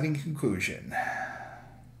exciting conclusion.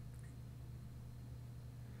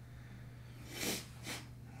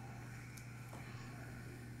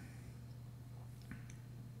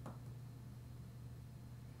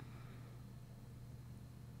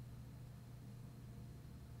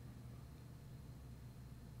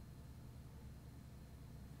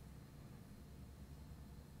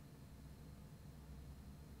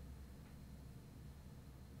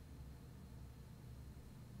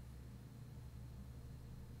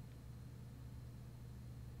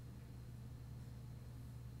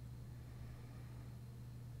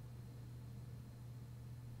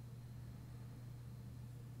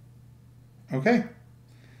 Okay.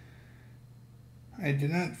 I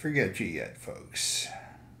did not forget you yet, folks.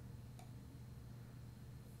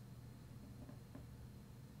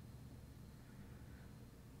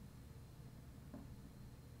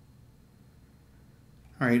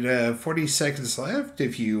 All right, 40 seconds left.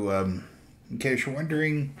 If you, in case you're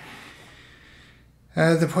wondering,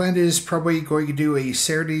 the plan is probably going to do a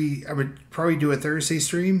Saturday. I would probably do a Thursday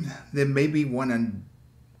stream, then maybe one on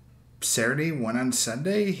Saturday, one on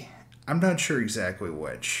Sunday. I'm not sure exactly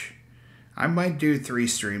which. I might do 3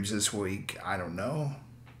 streams this week. I don't know.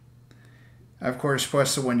 Of course,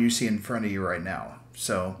 plus the one you see in front of you right now.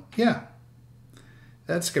 So, yeah.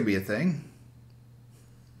 That's going to be a thing.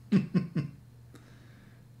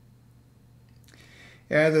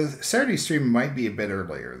 Yeah, the Saturday stream might be a bit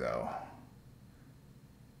earlier, though.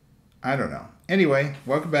 I don't know. Anyway,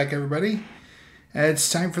 welcome back, everybody.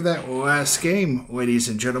 It's time for that last game, ladies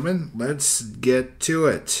and gentlemen. Let's get to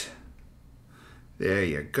it. There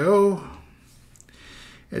you go.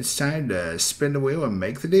 It's time to spin the wheel and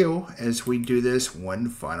make the deal as we do this one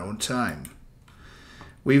final time.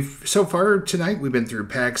 So far tonight, we've been through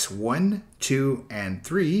packs 1, 2, and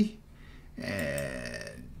 3.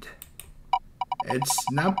 And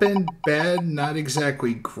it's not been bad, not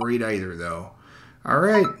exactly great either, though. All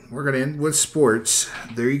right, we're going to end with sports.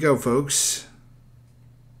 There you go, folks.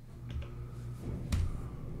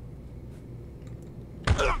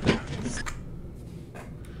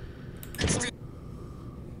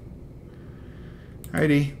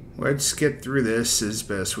 Alrighty, let's get through this as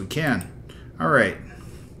best we can. Alright.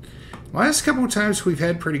 Last couple of times we've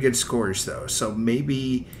had pretty good scores, though, so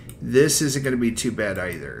maybe this isn't going to be too bad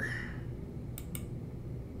either.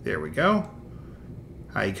 There we go.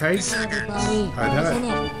 Hi, Kite.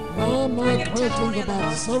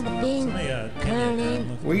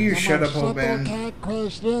 Will you shut up, old man?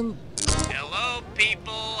 Hello,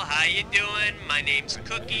 people. How you doing? My name's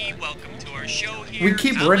Cookie. Welcome to our show here. We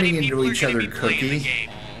keep running into each other, Cookie.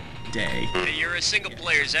 Day. You're a single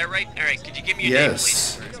player, is that right? All right, could you give me your name,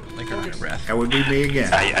 please? That would be me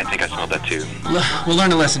again. I think I smelled that too. We'll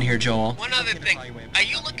learn a lesson here, Joel. One other thing. Are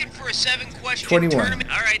you looking for a 7-question 21.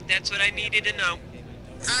 tournament? All right, that's what I needed to know.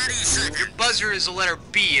 30 seconds. Your buzzer is the letter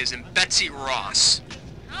B, as in Betsy Ross.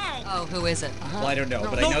 Oh, who is it? Well, I don't know,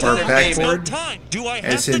 but I know Or that backboard, Do I have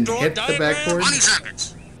as to in draw a hit the diagram? backboard. 20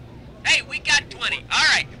 seconds. Hey, we got 20. All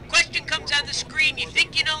right. Question comes on the screen. You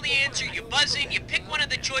think you know the answer. You buzz in. You pick one of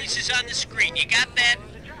the choices on the screen. You got that?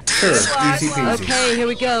 Sure, easy peasy. Okay, here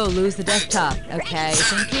we go. Lose the desktop. Okay,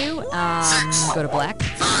 thank you. Go to black.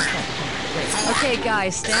 Great. Okay,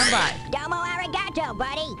 guys, stand by. Domo arigato. pronto,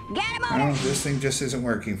 buddy. Got him on Well, this thing just isn't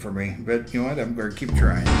working for me. But you know what? I'm going to keep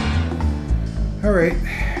trying. All right.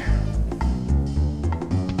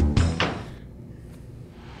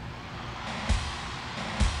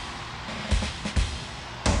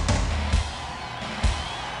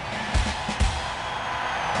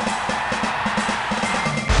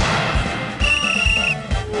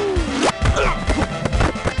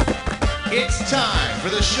 It's time for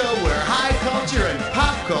the show where high culture and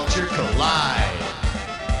pop culture collide.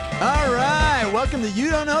 All right, welcome to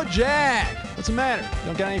You Don't Know Jack. What's the matter? You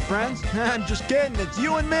don't got any friends? I'm just kidding, it's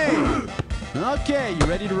you and me. Okay, you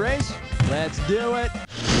ready to race? Let's do it.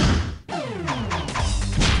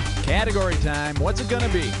 Category time, what's it gonna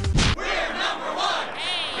be? We're number one!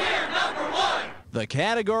 We're number one! The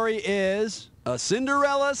category is a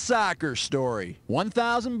Cinderella soccer story.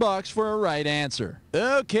 $1,000 for a right answer.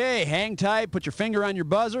 Okay, hang tight, put your finger on your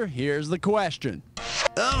buzzer. Here's the question.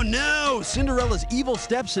 Oh no! Cinderella's evil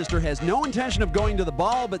stepsister has no intention of going to the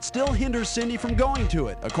ball, but still hinders Cindy from going to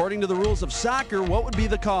it. According to the rules of soccer, what would be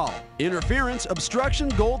the call? Interference,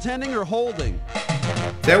 obstruction, goaltending, or holding?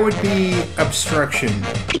 That would be obstruction.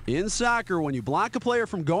 In soccer, when you block a player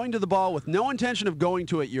from going to the ball with no intention of going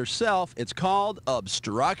to it yourself, it's called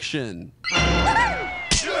obstruction.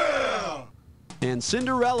 Yeah! And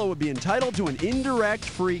Cinderella would be entitled to an indirect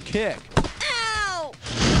free kick. Ow!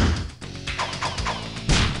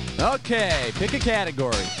 Okay, pick a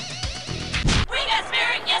category. We got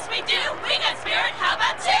spirit, yes we do! We got spirit, how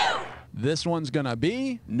about two? This one's gonna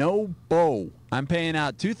be no bow. I'm paying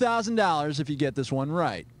out $2,000 if you get this one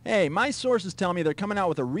right. Hey, my sources tell me they're coming out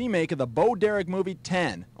with a remake of the Bo Derek movie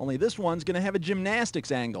 10, only this one's gonna have a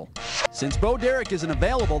gymnastics angle. Since Bo Derek isn't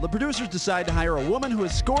available, the producers decide to hire a woman who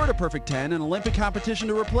has scored a perfect 10 in Olympic competition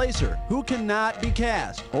to replace her. Who cannot be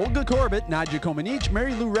cast? Olga Korbut, Nadja Comaneci,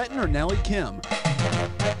 Mary Lou Retton, or Nellie Kim?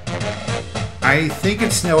 I think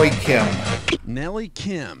it's Nellie Kim. Nellie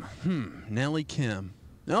Kim. Nellie Kim.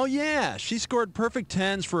 Oh yeah, she scored perfect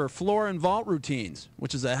 10s for her floor and vault routines,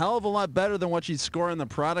 which is a hell of a lot better than what she'd score in the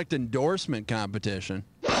product endorsement competition.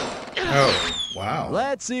 Oh, wow.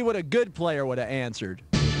 Let's see what a good player would have answered.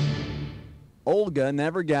 Olga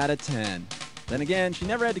never got a 10. Then again, she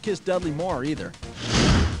never had to kiss Dudley Moore either.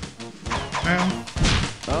 Well.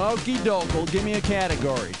 Okie doke, give me a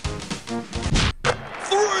category.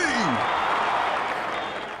 3!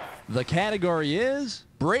 The category is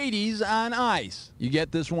Brady's on Ice. You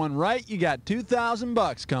get this one right, you got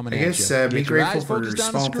 $2,000 coming at you. I guess be Get your grateful eyes for focused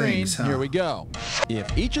on the small screen. things, huh? Here we go.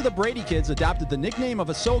 If each of the Brady kids adopted the nickname of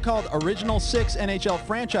a so-called Original Six NHL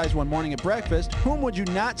franchise one morning at breakfast, whom would you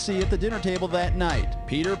not see at the dinner table that night?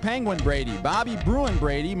 Peter Penguin Brady, Bobby Bruin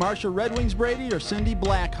Brady, Marcia Red Wings Brady, or Cindy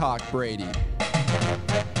Blackhawk Brady?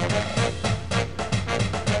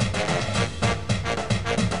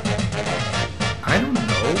 I don't know.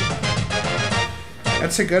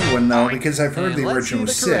 That's a good one, though, because I've heard the original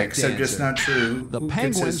six. I'm just not sure who The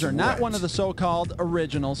Penguins are not one of the so-called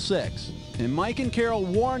Original Six. And Mike and Carol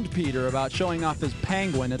warned Peter about showing off his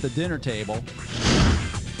penguin at the dinner table.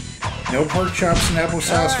 No pork chops and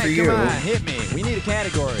applesauce for you. Come on, hit me. We need a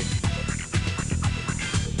category.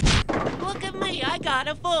 Look at me, I got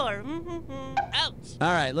a 4. Ouch. All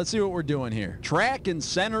right, let's see what we're doing here. Track and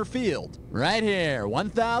center field. Right here,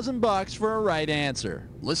 $1,000 for a right answer.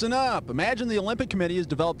 Listen up. Imagine the Olympic Committee has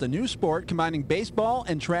developed a new sport combining baseball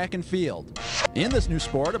and track and field. In this new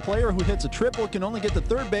sport, a player who hits a triple can only get to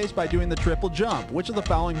third base by doing the triple jump. Which of the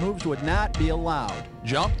following moves would not be allowed?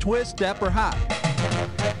 Jump, twist, step, or hop?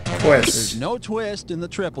 Twist. There's no twist in the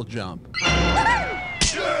triple jump.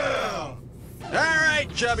 All right,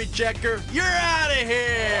 Chubby Checker, you're out of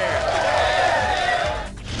here.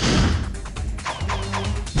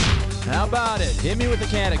 How about it? Hit me with the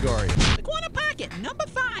category. The corner pocket, number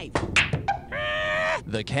 5.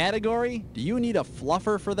 The category? Do you need a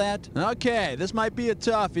fluffer for that? Okay, this might be a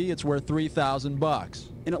toughie. It's worth $3,000.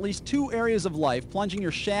 In at least 2 areas of life, plunging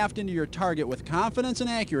your shaft into your target with confidence and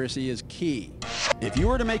accuracy is key. If you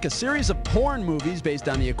were to make a series of porn movies based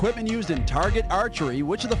on the equipment used in target archery,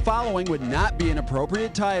 which of the following would not be an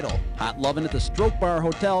appropriate title? Hot Lovin' at the Stroke Bar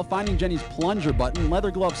Hotel, Finding Jenny's Plunger Button,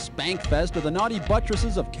 Leather Glove Spank Fest, or the Naughty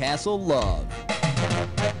Buttresses of Castle Love?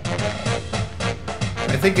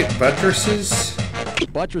 I think it buttresses.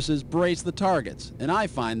 Buttresses brace the targets, and I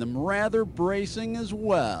find them rather bracing as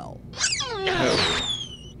well. Oh.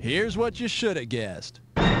 Here's what you should have guessed.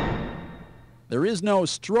 There is no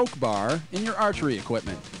stroke bar in your archery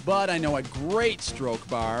equipment, but I know a great stroke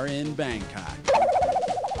bar in Bangkok.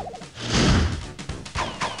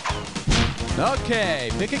 Okay,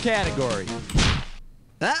 pick a category.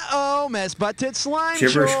 Uh-oh, mess butt tit slime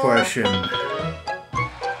Gibberish chore. question.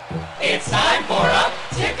 It's time for a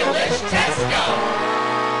ticklish test go.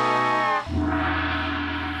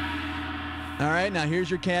 All right, now here's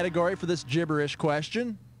your category for this gibberish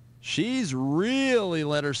question. She's really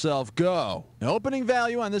let herself go. The opening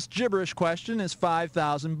value on this gibberish question is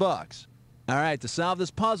 $5,000. All right, to solve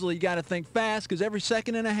this puzzle, you got to think fast, because every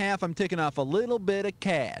second and a half I'm ticking off a little bit of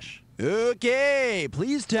cash. Okay,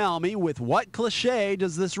 please tell me, with what cliche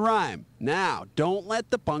does this rhyme? Now, don't let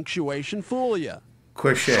the punctuation fool you.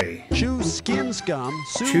 Cliche. Chew skin scum,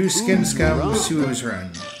 Chew skin scum, suzerain.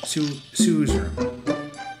 Suzerain.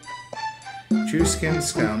 Chew skin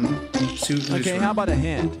scum, suzerain. Okay, how about a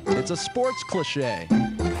hint? It's a sports cliche.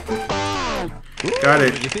 Got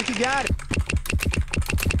it. You think you got it?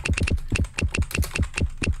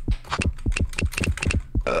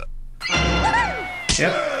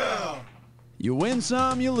 Yep. You win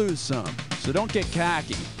some, you lose some. So don't get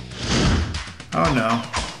cocky. Oh no.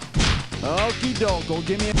 Okie doke,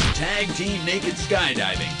 give me a Tag Team Naked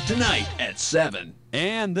Skydiving tonight at 7.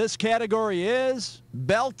 And this category is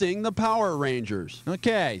belting the Power Rangers.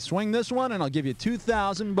 Okay, swing this one and I'll give you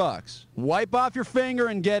 $2,000. Wipe off your finger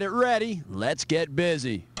and get it ready. Let's get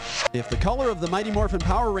busy. If the color of the Mighty Morphin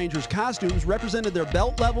Power Rangers costumes represented their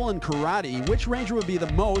belt level in karate, which Ranger would be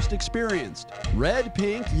the most experienced? Red,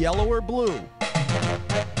 pink, yellow, or blue?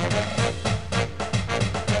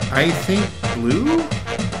 I think blue?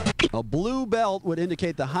 A blue belt would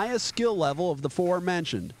indicate the highest skill level of the four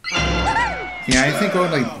mentioned. Yeah, I think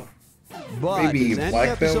only But maybe as any black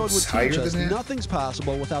episode belts would higher teach us, than that. nothing's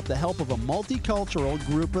possible without the help of a multicultural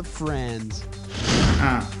group of friends.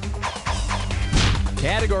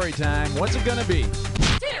 Category time. What's it gonna be? 2, 4,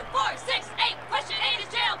 6, 8. Question 8 is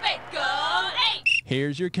jailbait. Go 8.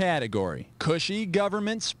 Here's your category. Cushy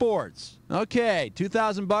government sports. Okay,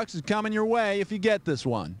 $2,000 is coming your way if you get this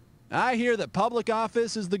one. I hear that public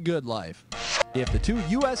office is the good life. If the two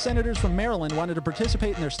U.S. senators from Maryland wanted to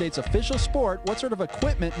participate in their state's official sport, what sort of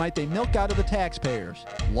equipment might they milk out of the taxpayers?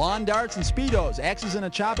 Lawn darts and speedos, axes and a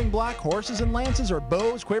chopping block, horses and lances, or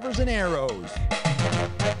bows, quivers, and arrows?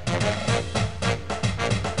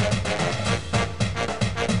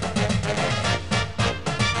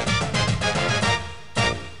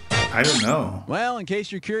 I don't know. Well, in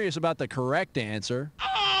case you're curious about the correct answer,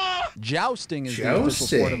 jousting is the official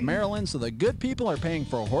sport of Maryland, so the good people are paying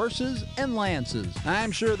for horses and lances.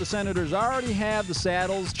 I'm sure the senators already have the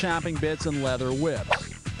saddles, chopping bits, and leather whips.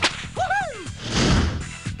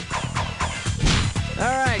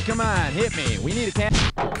 All right, come on, hit me. We need a cat.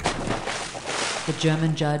 The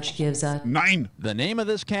German judge gives a 9. The name of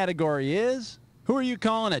this category is, who are you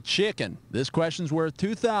calling a chicken? This question's worth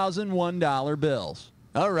 $2,001 bills.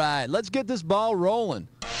 All right, let's get this ball rolling.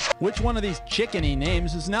 Which one of these chickeny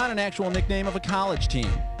names is not an actual nickname of a college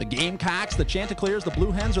team? The Gamecocks, the Chanticleers, the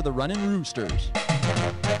Blue Hens, or the Runnin' Roosters?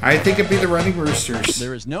 I think it'd be the Running Roosters.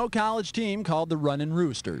 There is no college team called the Runnin'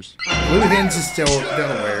 Roosters. Blue Hens is still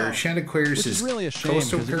Delaware. Chanticleers Which is really a shame,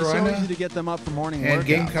 Coastal because it's so Carolina. easy to get them up for morning And workout.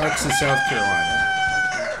 Gamecocks is South Carolina.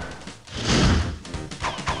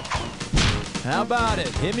 How about it?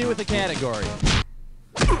 Hit me with the category.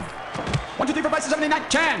 1, 2, 3, 4, 5, 6, 7, 8, 9,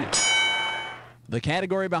 10. The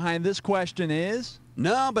category behind this question is,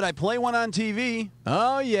 no, but I play one on TV.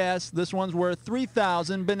 Oh yes, this one's worth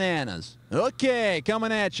 3,000 bananas. Okay,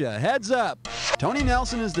 coming at you. Heads up. Tony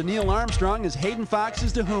Nelson is to Neil Armstrong as Hayden Fox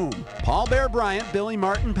is to whom? Paul Bear Bryant, Billy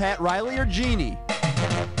Martin, Pat Riley, or Genie?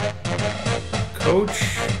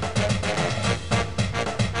 Coach.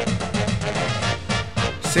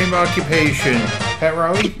 Same occupation. Pat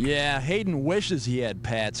Riley? Yeah, Hayden wishes he had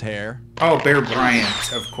Pat's hair. Oh, Bear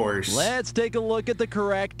Bryant, of course. Let's take a look at the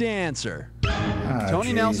correct answer.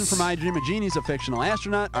 Tony jeez. Nelson from I Dream of Jeannie's a fictional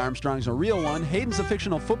astronaut. Armstrong's a real one. Hayden's a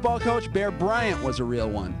fictional football coach. Bear Bryant was a real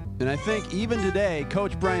one. And I think even today,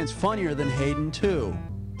 Coach Bryant's funnier than Hayden, too.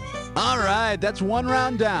 All right, that's one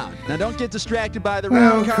round down. Now don't get distracted by the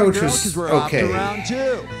round card, Coach girl, was because we're okay. off to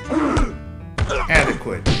round 2.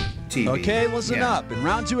 Adequate. TV. Okay, listen Yeah. up. In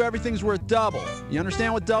round 2, everything's worth double. You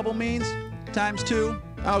understand what double means? Times 2?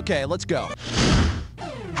 Okay, let's go.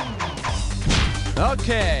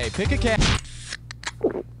 Okay, pick a cat.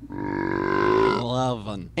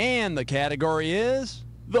 11. And the category is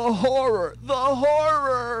the horror. The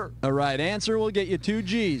horror. The right answer will get you 2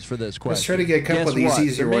 G's for this question. Let's try to get a couple Guess of these what?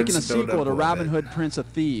 easier They're making a ones to build sequel up to a little Robin bit. Hood, Prince of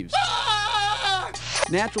Thieves.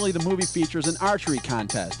 Naturally, the movie features an archery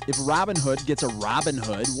contest. If Robin Hood gets a Robin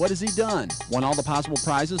Hood, what has he done? Won all the possible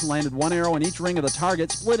prizes, landed 1 arrow in each ring of the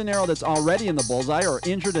target, split an arrow that's already in the bullseye, or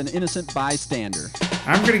injured an innocent bystander.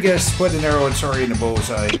 I'm going to guess split an arrow and sorry in the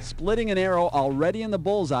bullseye. Splitting an arrow already in the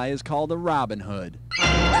bullseye is called a Robin Hood.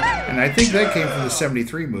 And I think that came from the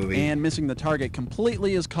 73 movie. And missing the target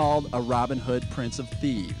completely is called a Robin Hood Prince of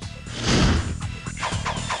Thieves.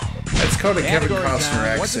 That's called a Kevin Category Costner time.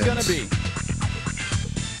 accent. What's it gonna be?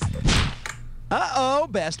 Uh-oh,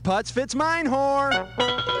 best putts fits mine, whore.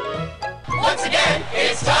 Once again,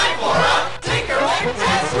 it's time for a Tinkerling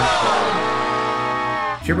Test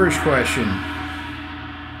Roll! Gibberish question.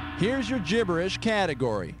 Here's your gibberish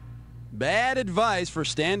category. Bad advice for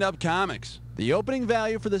stand-up comics. The opening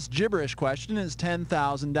value for this gibberish question is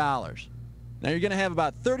 $10,000. Now you're going to have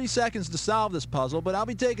about 30 seconds to solve this puzzle, but I'll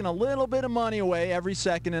be taking a little bit of money away every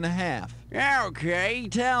second and a half. Okay,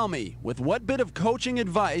 tell me, with what bit of coaching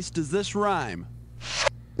advice does this rhyme?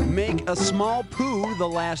 Make a small poo the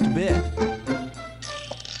last bit.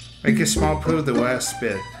 Make a small poo the last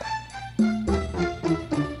bit.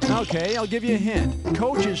 Okay, I'll give you a hint.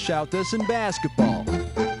 Coaches shout this in basketball.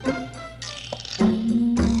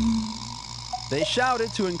 They shout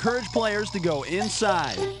it to encourage players to go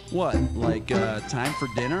inside. What, like time for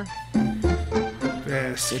dinner?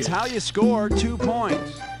 Basket. It's how you score 2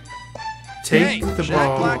 points. Take hey, the shot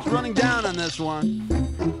ball. clock's running down on this one.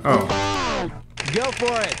 Oh. Go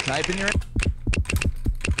for it. Type in your...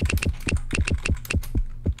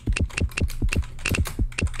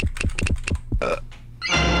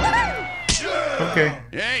 Okay.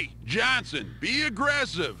 Hey, Johnson, be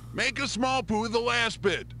aggressive. Make a small poo the last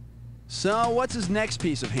bit. So, what's his next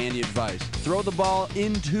piece of handy advice? Throw the ball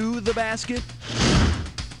into the basket?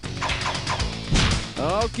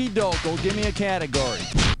 Okie doke, give me a category.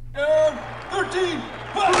 13!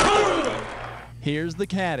 Here's the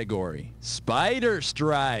category. Spider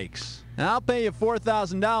Strikes. I'll pay you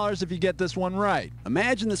 $4,000 if you get this one right.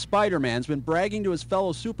 Imagine the Spider-Man's been bragging to his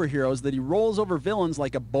fellow superheroes that he rolls over villains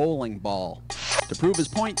like a bowling ball. To prove his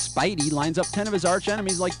point, Spidey lines up 10 of his arch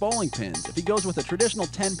enemies like bowling pins. If he goes with a traditional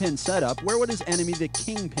 10-pin setup, where would his enemy, the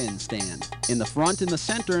Kingpin, stand? In the front, in the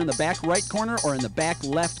center, in the back right corner, or in the back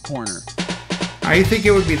left corner? I think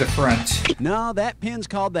it would be the front. No, that pin's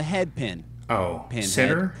called the head pin. Oh, Pinhead.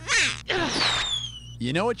 center?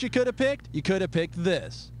 You know what you could have picked? You could have picked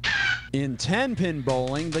this. In 10-pin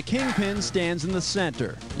bowling, the Kingpin stands in the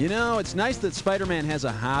center. You know, it's nice that Spider-Man has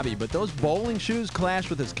a hobby, but those bowling shoes clash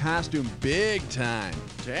with his costume big time.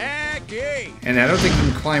 Tacky! And I don't think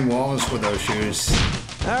you can climb walls with those shoes.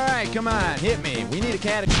 All right, come on, hit me. We need a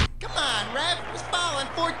category. Come on, Rev. It's balling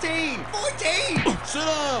 14! 14! Sit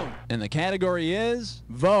down! And the category is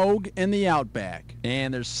Vogue and the Outback.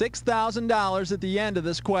 And there's $6,000 at the end of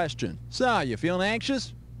this question. So, you feeling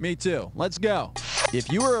anxious? Me too. Let's go.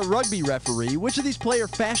 If you were a rugby referee, which of these player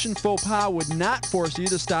fashion faux pas would not force you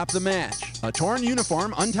to stop the match? A torn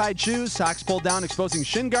uniform, untied shoes, socks pulled down exposing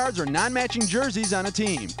shin guards, or non-matching jerseys on a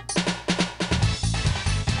team?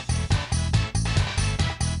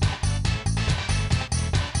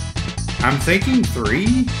 I'm thinking 3?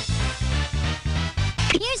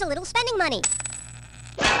 Here's a little spending money.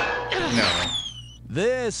 No.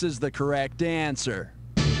 This is the correct answer.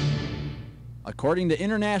 According to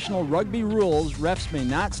international rugby rules, refs may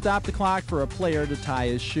not stop the clock for a player to tie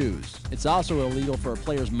his shoes. It's also illegal for a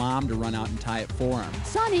player's mom to run out and tie it for him.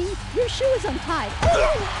 Sonny, your shoe is untied.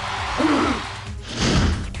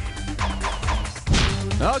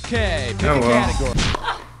 Okay, pick Oh, a well. category.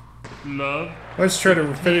 Love. Let's try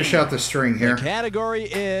to finish out the string here. The category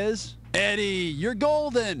is Eddie, you're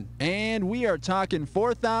golden. And we are talking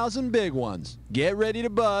 4,000 big ones. Get ready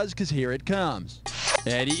to buzz, because here it comes.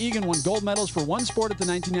 Eddie Egan won gold medals for one sport at the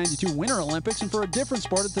 1992 Winter Olympics and for a different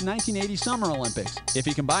sport at the 1980 Summer Olympics. If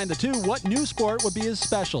he combined the two, what new sport would be his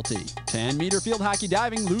specialty? 10-meter field hockey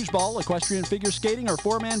diving, luge ball, equestrian figure skating, or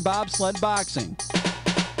 4-man bobsled boxing?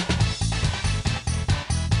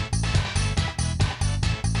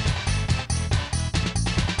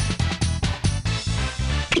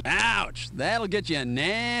 Ouch! That'll get you a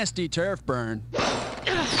nasty turf burn.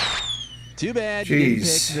 Too bad you didn't pick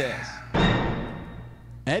this.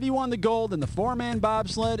 Eddie won the gold in the 4-man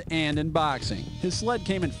bobsled and in boxing. His sled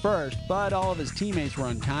came in first, but all of his teammates were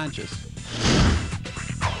unconscious.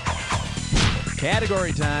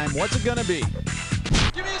 Category time. What's it gonna be?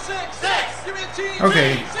 Give me a 6! 6! Give me a team!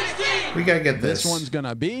 Okay. 16! We gotta get this. This one's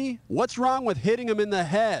gonna be, what's wrong with hitting him in the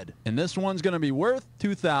head? And this one's gonna be worth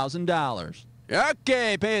 $2,000.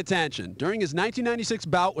 Okay, pay attention. During his 1996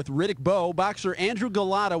 bout with Riddick Bowe, boxer Andrew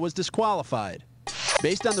Galata was disqualified.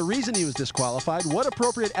 Based on the reason he was disqualified, what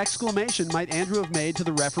appropriate exclamation might Andrew have made to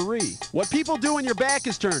the referee? What people do when your back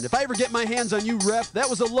is turned. If I ever get my hands on you, ref, that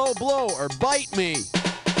was a low blow, or bite me.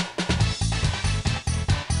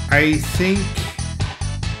 I think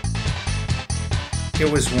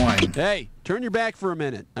it was 1. Hey, turn your back for a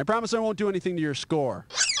minute. I promise I won't do anything to your score.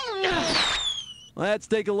 Let's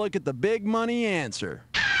take a look at the big money answer.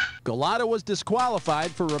 Galata was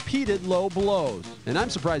disqualified for repeated low blows. And I'm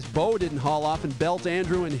surprised Bo didn't haul off and belt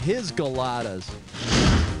Andrew in his Galatas.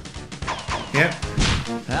 Yep.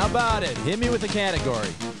 How about it? Hit me with a category.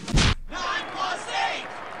 9 plus 8.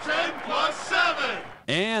 10 plus 7.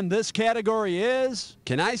 And this category is,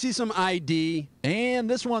 can I see some ID? And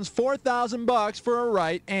this one's $4,000 for a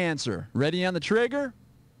right answer. Ready on the trigger?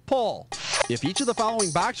 Pull. If each of the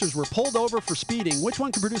following boxers were pulled over for speeding, which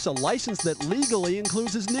one could produce a license that legally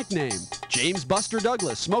includes his nickname? James Buster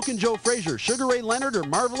Douglas, Smokin' Joe Frazier, Sugar Ray Leonard, or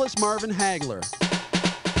Marvelous Marvin Hagler?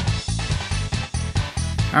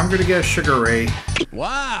 I'm going to guess Sugar Ray.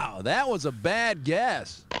 Wow, that was a bad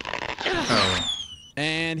guess. Oh.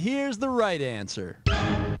 And here's the right answer.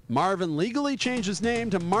 Marvin legally changed his name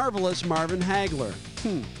to Marvelous Marvin Hagler.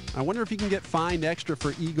 I wonder if he can get fined extra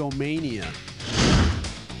for egomania.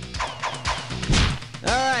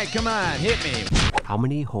 All right, come on, hit me. How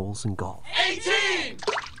many holes in golf? 18.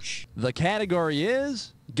 The category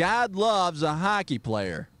is God Loves a Hockey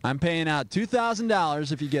Player. I'm paying out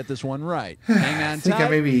 $2,000 if you get this one right. Hang on I think tight. I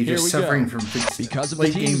may be Here just we suffering go. from Because of the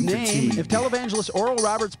late team's game name, fatigue. if televangelist Oral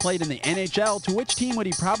Roberts played in the NHL, to which team would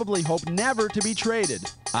he probably hope never to be traded?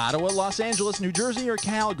 Ottawa, Los Angeles, New Jersey, or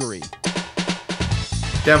Calgary?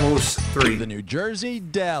 Devils 3. The New Jersey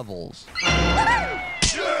Devils.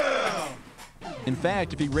 In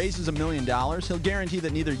fact, if he raises $1 million, he'll guarantee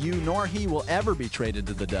that neither you nor he will ever be traded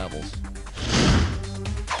to the Devils.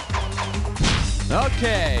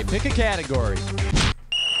 Okay, pick a category.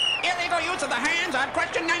 Illegal use of the hands on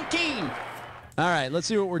question 19. All right, let's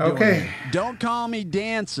see what we're doing. Okay. Here. Don't call me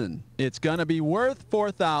dancing. It's going to be worth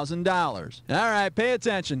 $4,000. All right, pay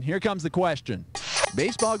attention. Here comes the question.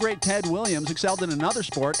 Baseball great Ted Williams excelled in another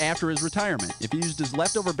sport after his retirement. If he used his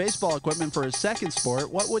leftover baseball equipment for his second sport,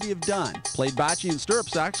 what would he have done? Played bocce and stirrup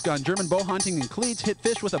socks, gone German bow hunting in cleats, hit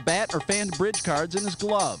fish with a bat, or fanned bridge cards in his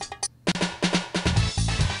glove?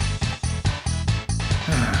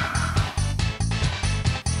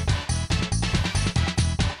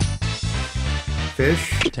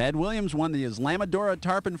 Fish. Ted Williams won the Islamadora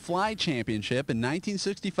Tarpon Fly Championship in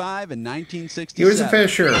 1965 and 1967. He was a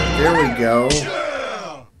fisher. There we go.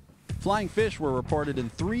 Flying fish were reported in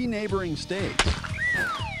 3 neighboring states.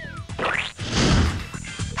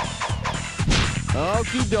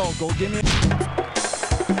 Okie doke, give me...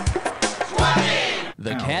 20.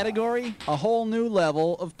 The category, a whole new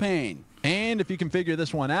level of pain. And if you can figure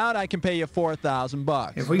this one out, I can pay you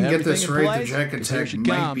 $4,000. If we can get this Everything in right, the place? Jack 'Cause here Attack she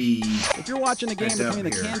might comes. be If you're watching a game right down between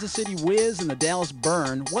the here. Kansas City Wiz and the Dallas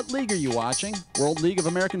Burn, what league are you watching? World League of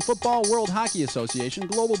American Football, World Hockey Association,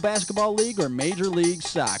 Global Basketball League, or Major League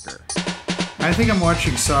Soccer? I think I'm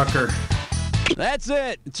watching soccer. That's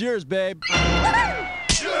it. It's yours, babe.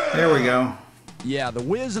 There we go. Yeah, the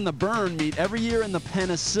Wiz and the Burn meet every year in the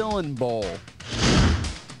Penicillin Bowl.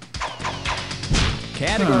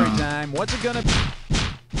 Category time. What's it gonna be?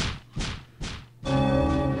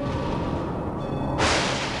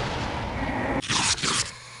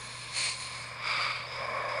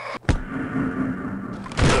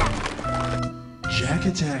 Jack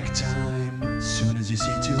Attack time. Soon as you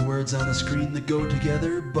see 2 words on a screen that go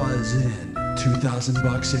together, buzz in.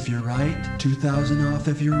 $2,000 if you're right, $2,000 off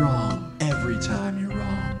if you're wrong. Every time you're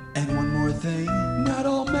wrong. And one more thing, not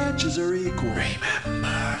all matches are equal.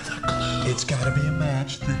 Remember the clue. It's gotta be a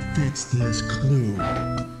match that fits this clue.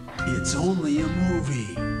 It's only a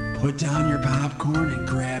movie. Put down your popcorn and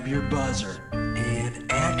grab your buzzer.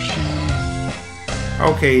 And action.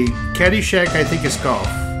 Okay, Caddyshack I think is golf.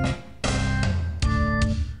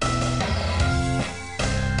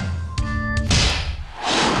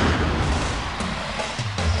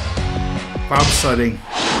 Bobsledding.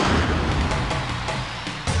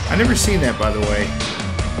 I've never seen that, by the way.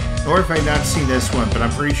 Nor have I not seen this one, but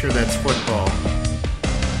I'm pretty sure that's football.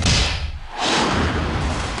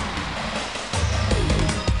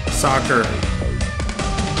 Soccer.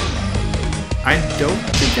 I don't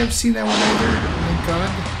think I've seen that one either. Thank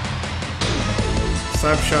God.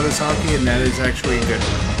 Slapshot is hockey, and that is actually a good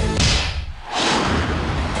one.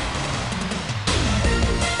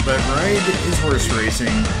 But Ride is horse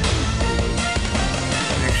racing.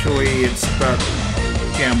 Actually, it's about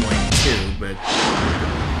gambling too, but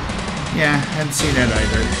yeah, I haven't seen that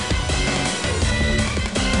either.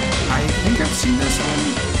 I think I've seen this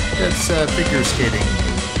one. That's figure skating.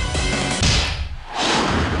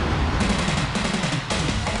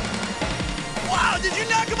 Wow, did you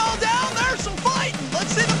knock them all down? There's some fighting.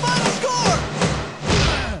 Let's see the final score.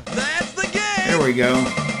 That's the game. There we go.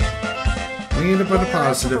 We end up on a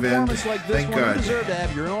positive end. Performance like this Thank one, God. you deserve to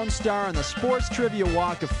have your own star on the Sports Trivia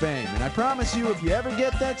Walk of Fame. And I promise you, if you ever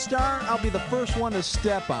get that star, I'll be the first one to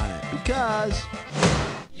step on it. Because...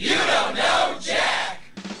 You don't know Jack!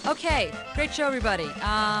 Okay, great show, everybody.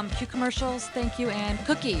 Cue commercials, thank you, and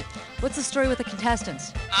Cookie, what's the story with the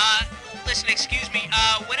contestants? Listen, excuse me,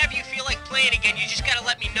 whenever you feel like playing again, you just gotta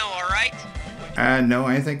let me know, alright? No,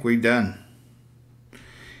 I think we're done.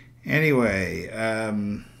 Anyway,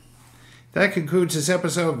 that concludes this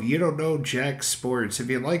episode of You Don't Know Jack Sports. If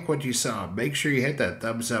you like what you saw, make sure you hit that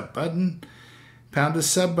thumbs up button, pound the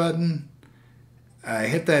sub button,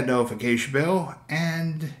 hit that notification bell,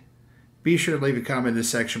 and be sure to leave a comment in the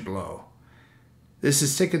section below. This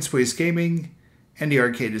is Tickets Place Gaming, and the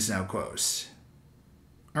arcade is now closed.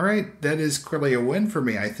 Alright, that is clearly a win for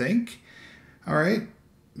me, I think. Alright,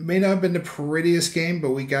 may not have been the prettiest game,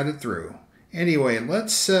 but we got it through. Anyway,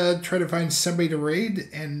 let's try to find somebody to raid,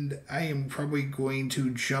 and I am probably going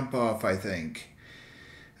to jump off, I think.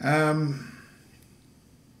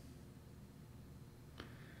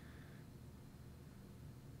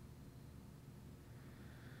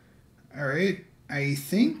 Alright, I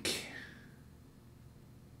think...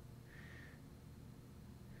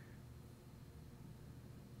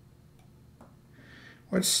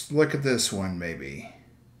 Let's look at this one, maybe.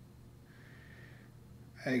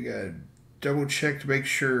 I gotta double check to make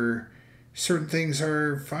sure certain things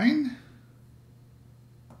are fine.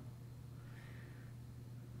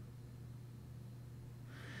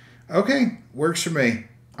 Okay, works for me.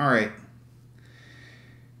 Alright.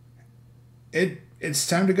 It's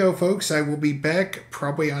time to go, folks. I will be back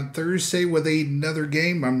probably on Thursday with another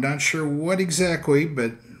game. I'm not sure what exactly,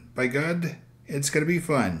 but by God, it's going to be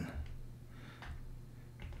fun.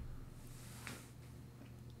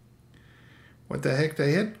 What the heck did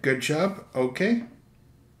I hit? Good job. Okay.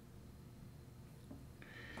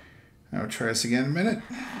 I'll try this again in a minute.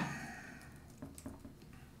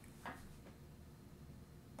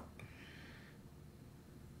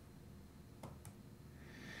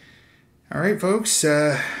 All right, folks.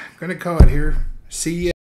 I'm going to call it here. See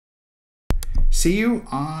you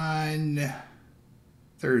on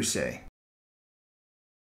Thursday.